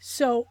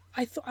 So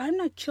I thought, I'm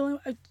not killing.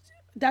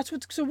 That's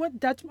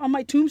on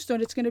my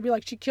tombstone. It's going to be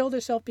like, she killed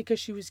herself because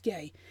she was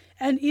gay.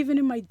 And even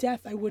in my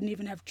death, I wouldn't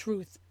even have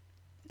truth,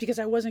 because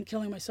I wasn't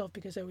killing myself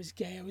because I was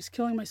gay. I was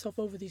killing myself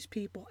over these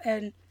people.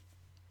 And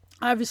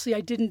obviously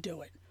I didn't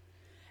do it.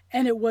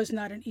 And it was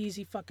not an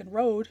easy fucking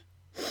road.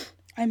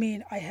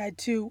 I had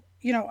to,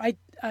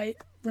 I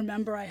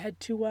remember I had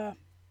to,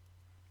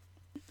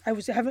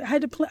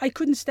 I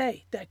couldn't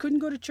stay. I couldn't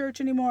go to church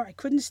anymore. I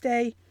couldn't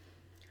stay.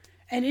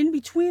 And in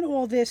between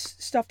all this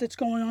stuff that's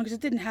going on, because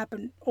it didn't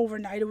happen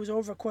overnight, it was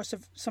over a course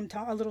of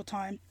a little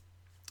time.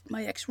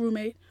 My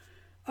ex-roommate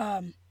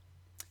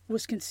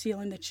was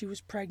concealing that she was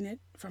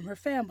pregnant from her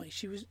family.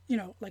 She was,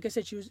 like I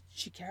said,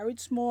 she carried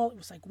small. It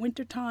was like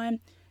wintertime.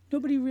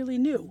 Nobody really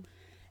knew.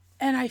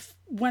 And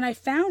when I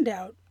found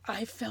out,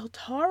 I felt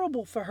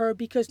horrible for her,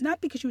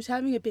 not because she was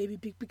having a baby,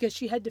 because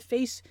she had to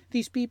face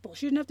these people.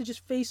 She didn't have to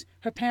just face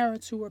her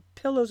parents, who were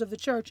pillars of the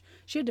church.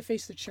 She had to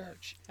face the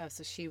church. Oh,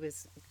 so she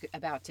was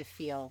about to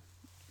feel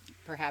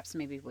perhaps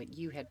maybe what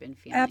you had been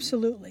feeling.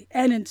 Absolutely.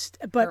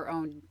 But her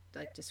own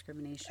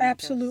discrimination.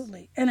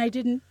 Absolutely. And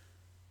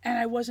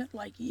I wasn't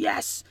like,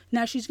 yes,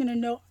 now she's going to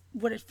know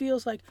what it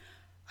feels like.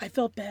 I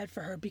felt bad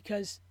for her,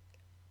 because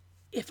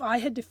if I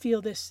had to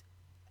feel this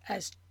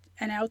as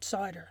an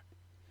outsider,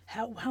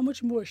 how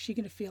much more is she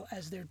going to feel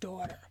as their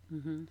daughter?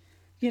 And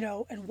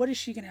what is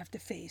she going to have to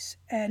face?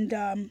 And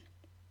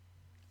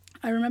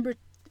I remember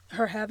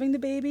her having the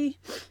baby,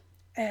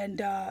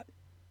 and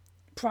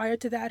prior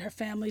to that, her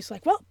family's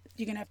like, well,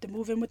 you're going to have to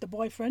move in with the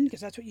boyfriend,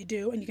 because that's what you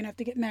do, and you're going to have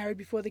to get married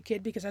before the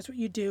kid, because that's what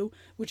you do,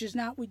 which is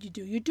not what you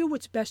do. You do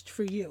what's best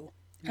for you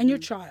and your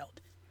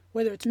child.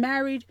 Whether it's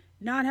married,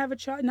 not have a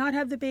child, not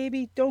have the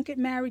baby, don't get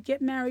married,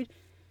 get married.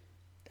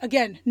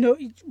 Again, no,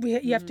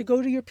 you have to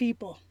go to your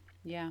people.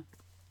 Yeah.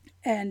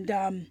 And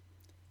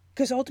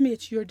because ultimately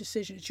it's your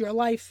decision, it's your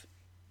life.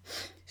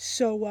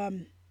 So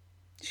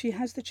she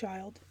has the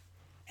child,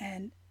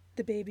 and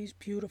the baby's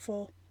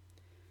beautiful.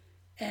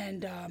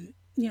 And,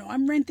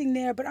 I'm renting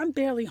there, but I'm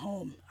barely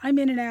home. I'm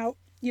in and out.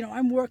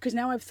 I'm work, because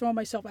now I've thrown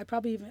myself. I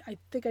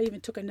think I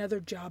even took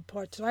another job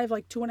part. So I have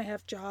like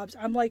 2.5 jobs.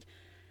 I'm like,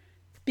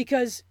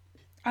 because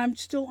I'm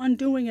still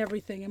undoing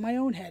everything in my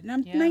own head. And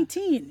I'm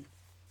 19.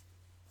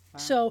 Wow.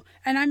 So,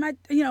 and I'm at,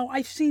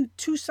 I've seen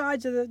two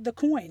sides of the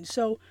coin.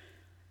 So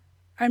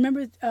I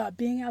remember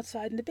being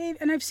outside,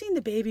 and I've seen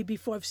the baby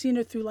before. I've seen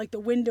her through like the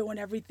window and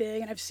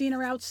everything, and I've seen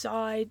her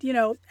outside,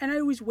 and I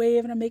always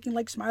wave, and I'm making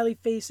like smiley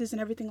faces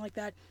and everything like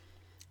that.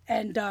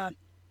 And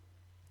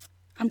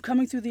I'm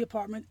coming through the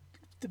apartment,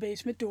 the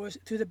basement doors,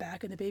 through the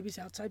back, and the baby's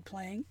outside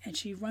playing, and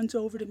she runs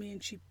over to me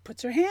and she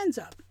puts her hands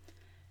up.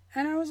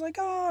 And I was like,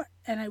 oh,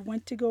 and I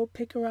went to go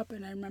pick her up,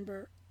 and I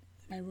remember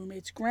my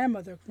roommate's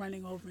grandmother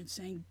running over and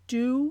saying,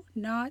 do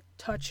not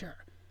touch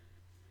her.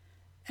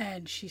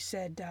 And she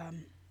said,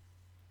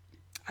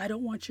 I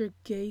don't want your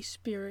gay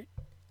spirit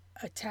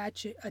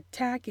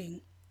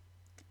attacking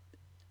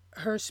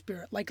her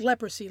spirit, like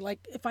leprosy.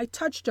 Like if I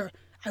touched her,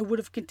 I would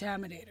have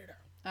contaminated her.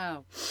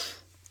 Oh,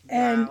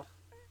 And wow.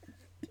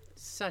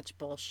 Such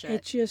bullshit.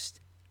 it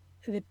just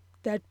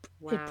that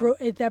Wow.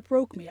 that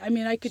broke me. I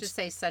mean, I could Just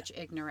say such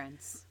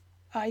ignorance.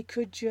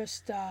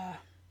 just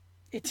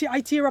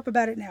I tear up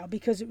about it now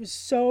because it was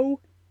so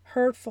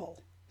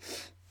hurtful.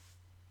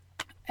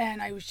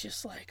 And I was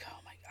just like, oh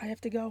my, I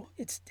have to go.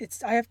 It's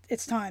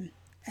time.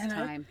 And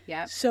Time.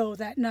 Yep. So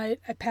that night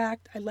I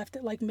packed. I left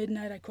at like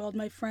midnight. I called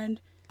my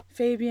friend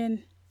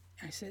Fabian.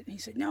 He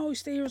said, no,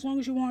 stay here as long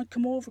as you want.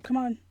 Come over, come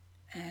on.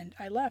 And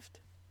I left.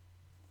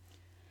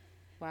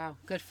 Wow.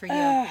 Good for you.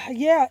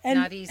 Yeah. And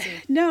Not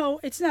easy. No,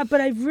 it's not. But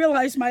I've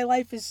realized my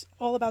life is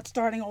all about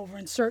starting over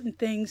in certain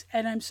things.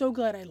 And I'm so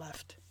glad I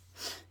left.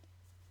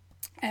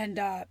 And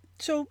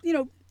so,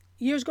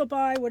 years go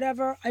by,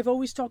 whatever. I've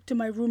always talked to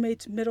my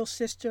roommate's middle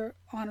sister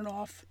on and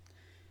off.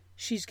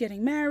 She's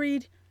getting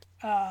married.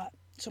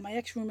 So my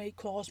ex-roommate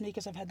calls me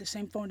because I've had the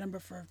same phone number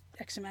for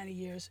X amount of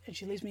years. And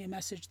she leaves me a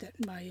message that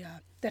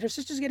that her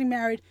sister's getting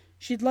married.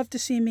 She'd love to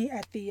see me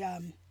at the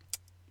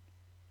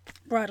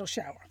bridal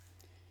shower.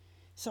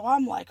 So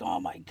I'm like, oh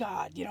my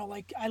God,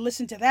 like I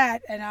listen to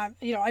that and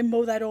I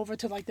mow that over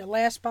to like the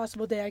last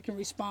possible day I can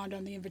respond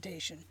on the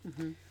invitation.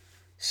 Mm-hmm.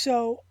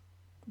 So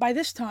by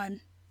this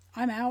time,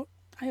 I'm out.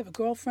 I have a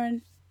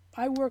girlfriend.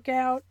 I work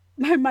out.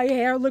 My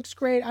hair looks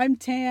great. I'm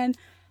tan.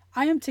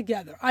 I am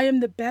together. I am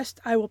the best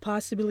I will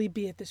possibly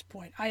be at this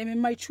point. I am in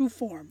my true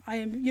form.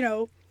 I'm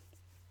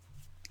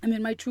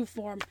in my true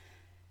form.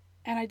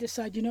 And I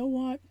decide, you know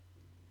what?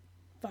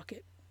 Fuck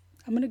it.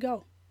 I'm going to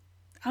go.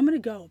 I'm going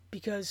to go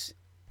because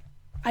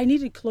I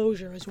needed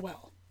closure as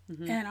well.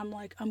 Mm-hmm. And I'm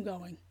like, I'm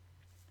going.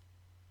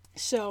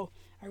 So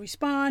I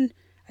respond,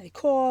 I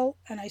call,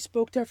 and I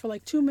spoke to her for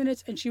like 2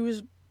 minutes, and she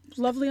was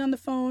lovely on the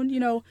phone.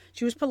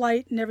 She was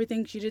polite and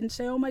everything. She didn't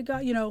say, oh my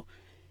God,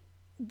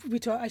 we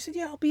talked. I said,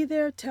 yeah, I'll be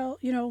there. Tell,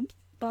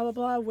 blah, blah,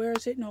 blah. Where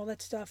is it? And all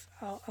that stuff.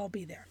 I'll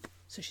be there.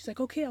 So she's like,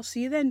 okay, I'll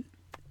see you then.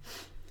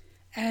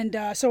 And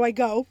so I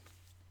go.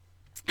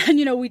 And,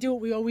 we do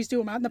what we always do.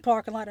 I'm out in the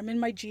parking lot. I'm in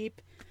my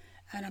Jeep.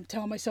 And I'm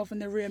telling myself in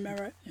the rear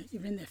mirror,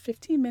 you're in there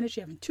 15 minutes.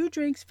 You're having 2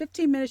 drinks,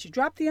 15 minutes. You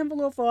drop the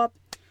envelope off.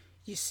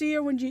 You see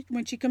her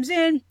when she comes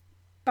in.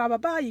 Blah, blah,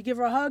 blah. You give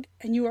her a hug.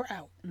 And you are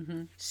out.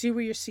 Mm-hmm. See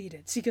where you're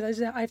seated. See,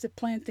 because I have to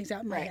plan things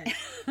out in my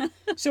head.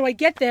 So I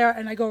get there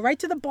and I go right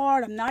to the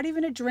bar. And I'm not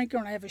even a drinker.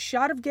 And I have a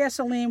shot of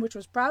gasoline, which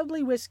was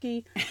probably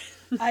whiskey.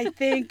 I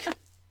think,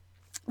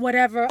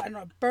 whatever. I don't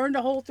know, burned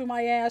a hole through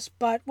my ass,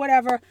 but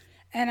whatever.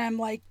 And I'm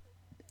like,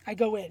 I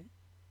go in.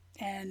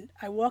 And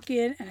I walk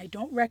in and I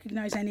don't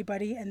recognize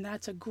anybody. And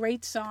that's a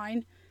great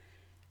sign.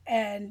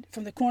 And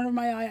from the corner of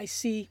my eye, I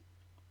see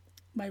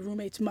my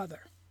roommate's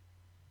mother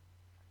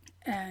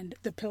and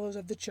the pillars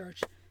of the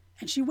church.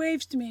 And she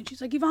waves to me and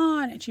she's like,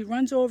 Yvonne. And she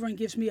runs over and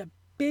gives me a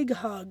big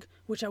hug,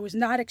 which I was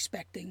not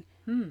expecting.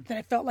 That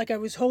I felt like I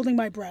was holding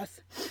my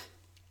breath.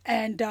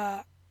 And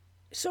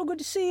so good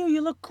to see you. You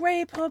look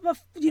great.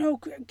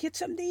 Get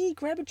something to eat.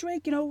 Grab a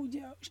drink.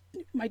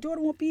 My daughter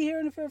won't be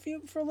here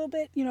for a little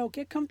bit.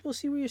 Get comfortable.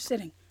 See where you're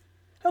sitting.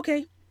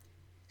 Okay.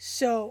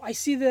 So I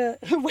see the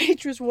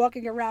waitress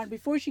walking around.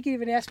 Before she can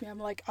even ask me, I'm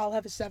like, I'll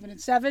have a 7 and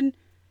 7.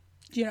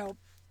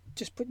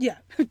 Just put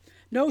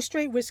no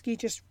straight whiskey.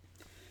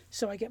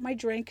 So I get my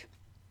drink.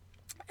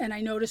 And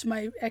I notice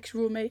my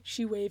ex-roommate.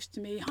 She waves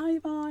to me. Hi,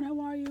 Yvonne. How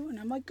are you? And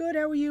I'm like, good.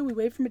 How are you? We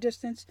wave from a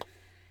distance.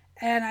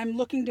 And I'm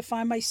looking to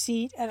find my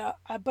seat,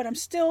 but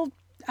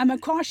I'm in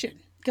caution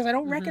because I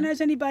don't recognize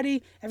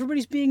anybody.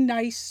 Everybody's being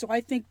nice, so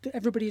I think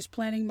everybody is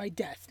planning my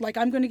death. Like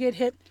I'm going to get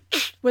hit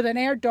with an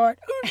air dart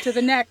to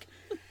the neck,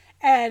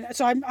 and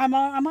so I'm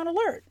on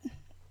alert.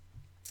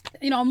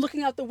 I'm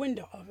looking out the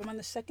window. I'm on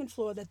the second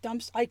floor.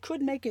 I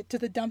could make it to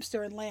the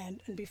dumpster and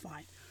land and be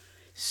fine.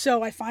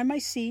 So I find my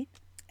seat.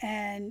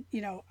 And,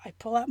 I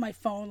pull out my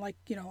phone like,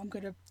 I'm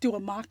going to do a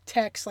mock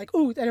text like,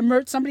 ooh,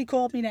 somebody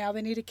called me now.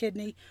 They need a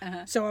kidney.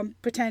 Uh-huh. So I'm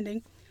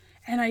pretending.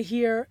 And I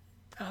hear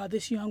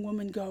this young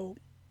woman go,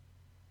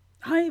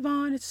 hi,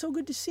 Yvonne, it's so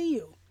good to see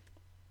you.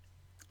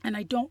 And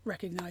I don't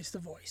recognize the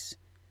voice.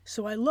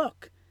 So I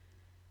look.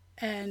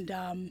 And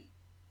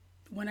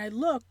when I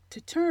look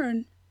to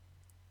turn,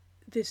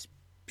 this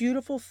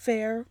beautiful,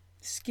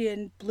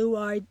 fair-skinned,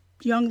 blue-eyed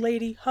young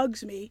lady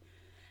hugs me.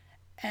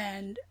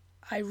 And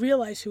I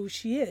realize who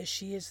she is.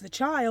 She is the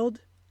child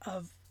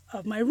of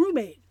my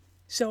roommate.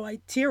 So I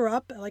tear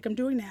up like I'm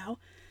doing now.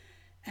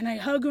 And I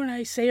hug her and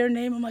I say her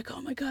name. I'm like, oh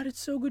my God, it's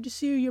so good to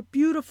see you. You're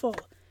beautiful.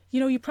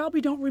 You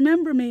probably don't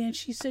remember me. And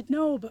she said,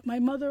 no, but my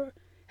mother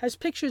has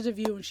pictures of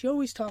you and she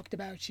always talked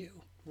about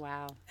you.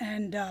 Wow.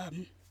 And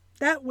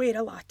that weighed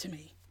a lot to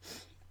me.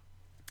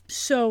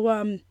 So,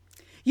 when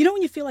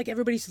you feel like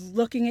everybody's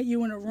looking at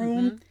you in a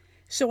room? Mm-hmm.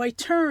 So I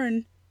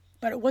turn,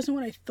 but it wasn't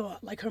what I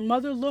thought. Like her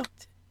mother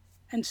looked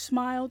and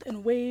smiled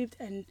and waved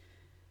and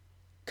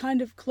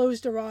kind of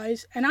closed her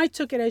eyes. And I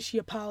took it as she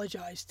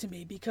apologized to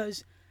me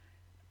because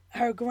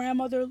her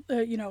grandmother,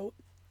 the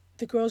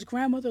girl's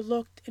grandmother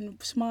looked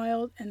and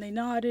smiled and they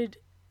nodded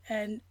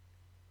And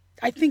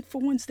I think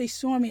for once they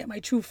saw me at my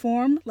true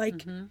form.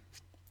 Like,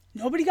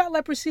 nobody got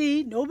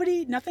leprosy.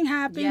 Nothing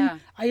happened. Yeah.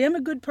 I am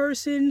a good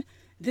person.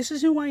 This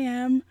is who I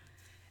am.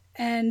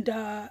 And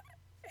I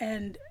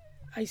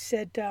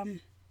said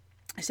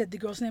the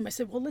girl's name. I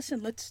said, well,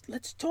 listen,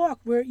 let's talk.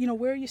 Where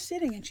are you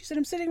sitting? And she said,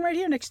 I'm sitting right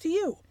here next to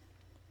you.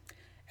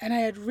 And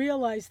I had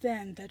realized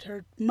then that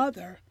her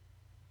mother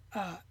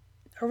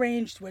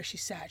arranged where she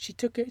sat. She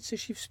took it, so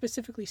she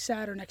specifically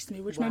sat her next to me,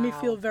 which made me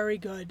feel very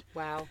good.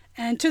 Wow.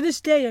 And to this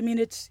day, I mean,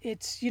 it's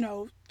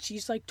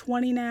she's like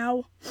 20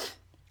 now.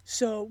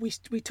 So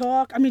we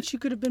talk. I mean, she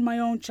could have been my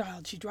own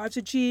child. She drives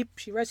a Jeep.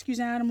 She rescues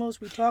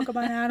animals. We talk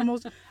about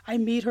animals. I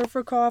meet her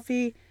for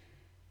coffee.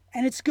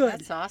 And it's good.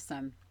 That's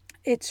awesome.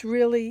 It's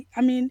really,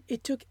 I mean,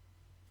 it took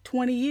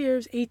 20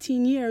 years,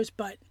 18 years,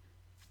 but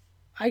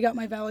I got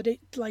my validate.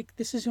 Like,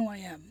 this is who I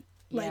am.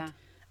 Like,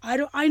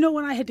 Yeah. I know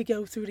what I had to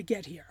go through to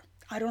get here.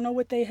 I don't know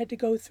what they had to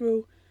go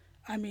through.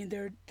 I mean,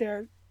 the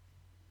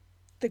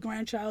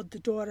grandchild, the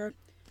daughter,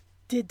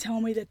 did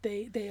tell me that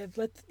they had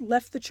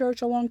left the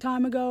church a long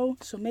time ago.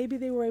 So maybe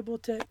they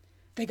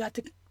got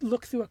to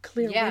look through a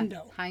clear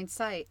window.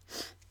 Hindsight.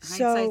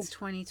 So, Hindsight's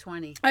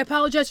 20/20. I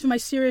apologize for my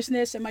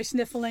seriousness and my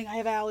sniffling. I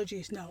have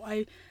allergies. No,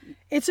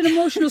 it's an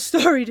emotional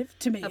story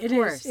to me. Of It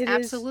course, is. It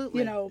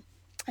absolutely. Is,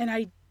 and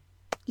I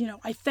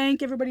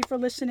thank everybody for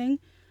listening.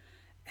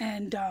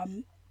 And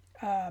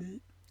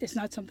it's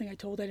not something I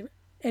told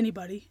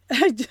anybody.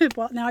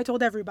 Well, now I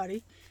told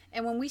everybody.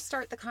 And when we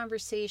start the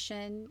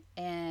conversation,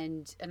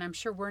 and I'm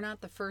sure we're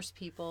not the first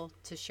people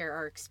to share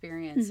our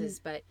experiences,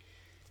 but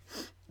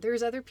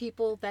there's other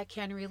people that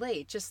can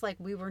relate, just like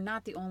we were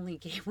not the only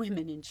gay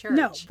women in church.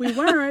 No, we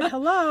weren't.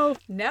 Hello.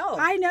 No.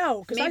 I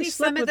know. Maybe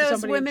some of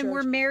those women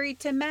were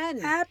married to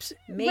men.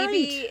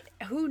 Maybe,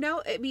 right. who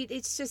knows? I mean,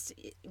 it's just,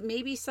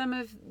 maybe some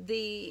of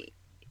the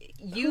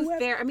youth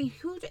there. I mean,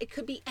 it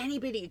could be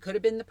anybody. It could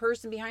have been the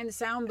person behind the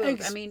sound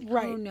booth. I mean,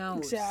 right. Who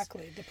knows?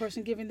 Exactly. The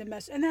person giving the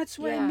message. And that's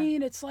what I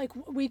mean. It's like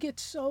we get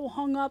so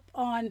hung up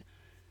on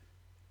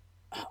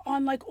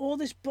like all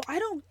this. But I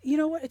don't, you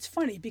know what? It's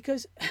funny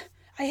because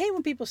I hate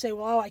when people say,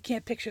 well, I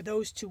can't picture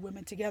those two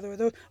women together. Or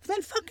those. Well,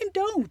 then fucking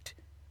don't.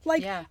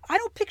 Like, I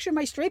don't picture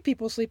my straight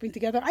people sleeping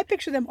together. I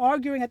picture them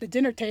arguing at the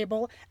dinner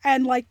table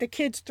and, like, the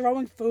kids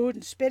throwing food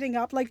and spitting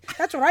up. Like,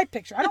 that's what I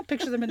picture. I don't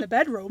picture them in the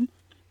bedroom.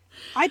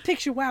 I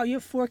picture, wow, you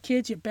have 4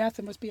 kids, your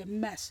bathroom must be a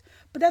mess.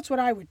 But that's what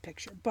I would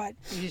picture. But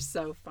You're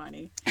so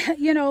funny.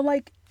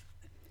 Like,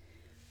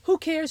 who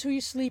cares who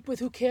you sleep with?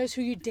 Who cares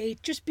who you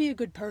date? Just be a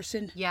good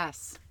person.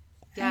 Yes.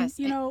 And,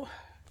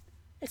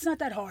 it's not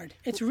that hard.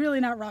 It's really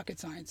not rocket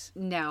science.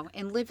 No,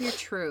 and live your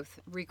truth,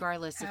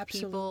 regardless. If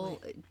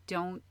people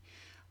don't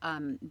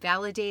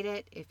validate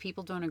it, if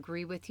people don't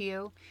agree with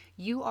you,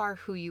 you are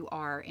who you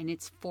are, and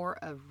it's for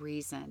a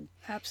reason.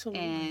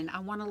 Absolutely. And I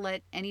want to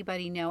let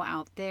anybody know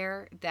out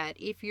there that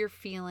if you're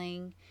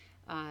feeling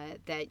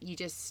that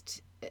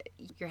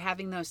you're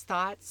having those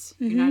thoughts,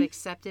 you're not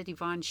accepted.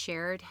 Yvonne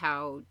shared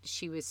how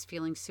she was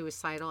feeling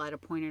suicidal at a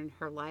point in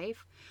her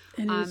life.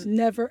 And it is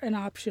never an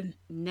option.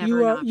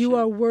 Never an option. You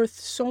are worth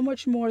so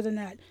much more than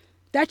that.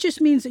 That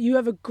just means that you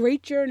have a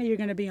great journey you're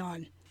going to be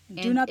on.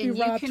 Do not be robbed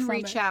from it. And you can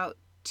reach out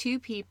to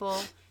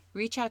people.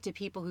 Reach out to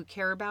people who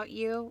care about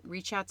you.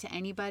 Reach out to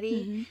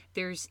anybody.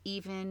 There's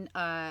even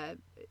the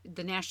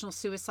National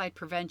Suicide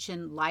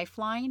Prevention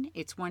Lifeline.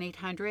 It's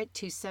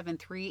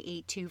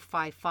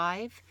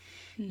 1-800-273-8255.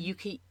 You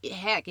can,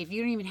 heck, if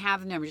you don't even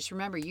have the number, just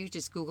remember, you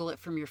just Google it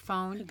from your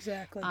phone.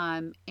 Exactly.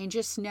 And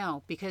just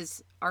know,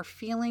 because our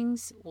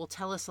feelings will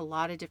tell us a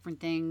lot of different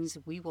things.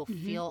 We will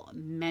feel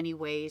many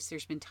ways.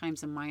 There's been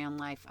times in my own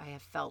life I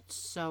have felt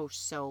so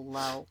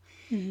low.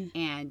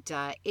 And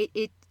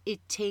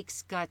it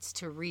takes guts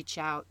to reach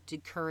out, to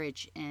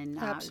courage, and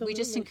we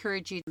just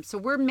encourage you. So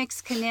we're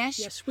Mixed Knish.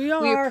 Yes, we are.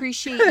 We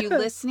appreciate you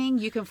listening.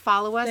 You can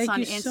follow us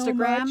on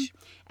Instagram so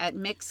at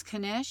Mixed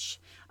Knish.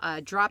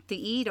 Drop the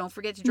E. Don't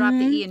forget to drop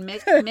the E in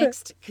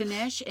Mixed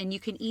Knish. And you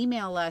can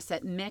email us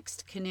at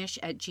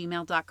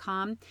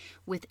mixedknish@gmail.com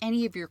with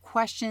any of your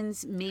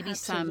questions, maybe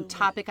some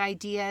topic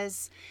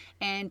ideas,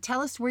 and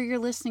tell us where you're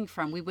listening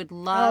from. We would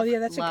love. Oh yeah,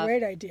 that's a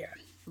great idea.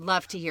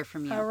 Love to hear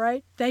from you. All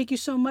right. Thank you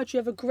so much. You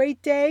have a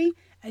great day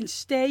and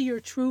stay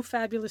your true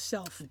fabulous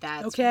self.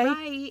 That's okay?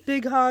 right.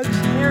 Big hugs,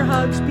 air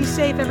hugs. Be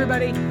safe,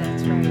 everybody.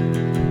 That's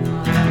right.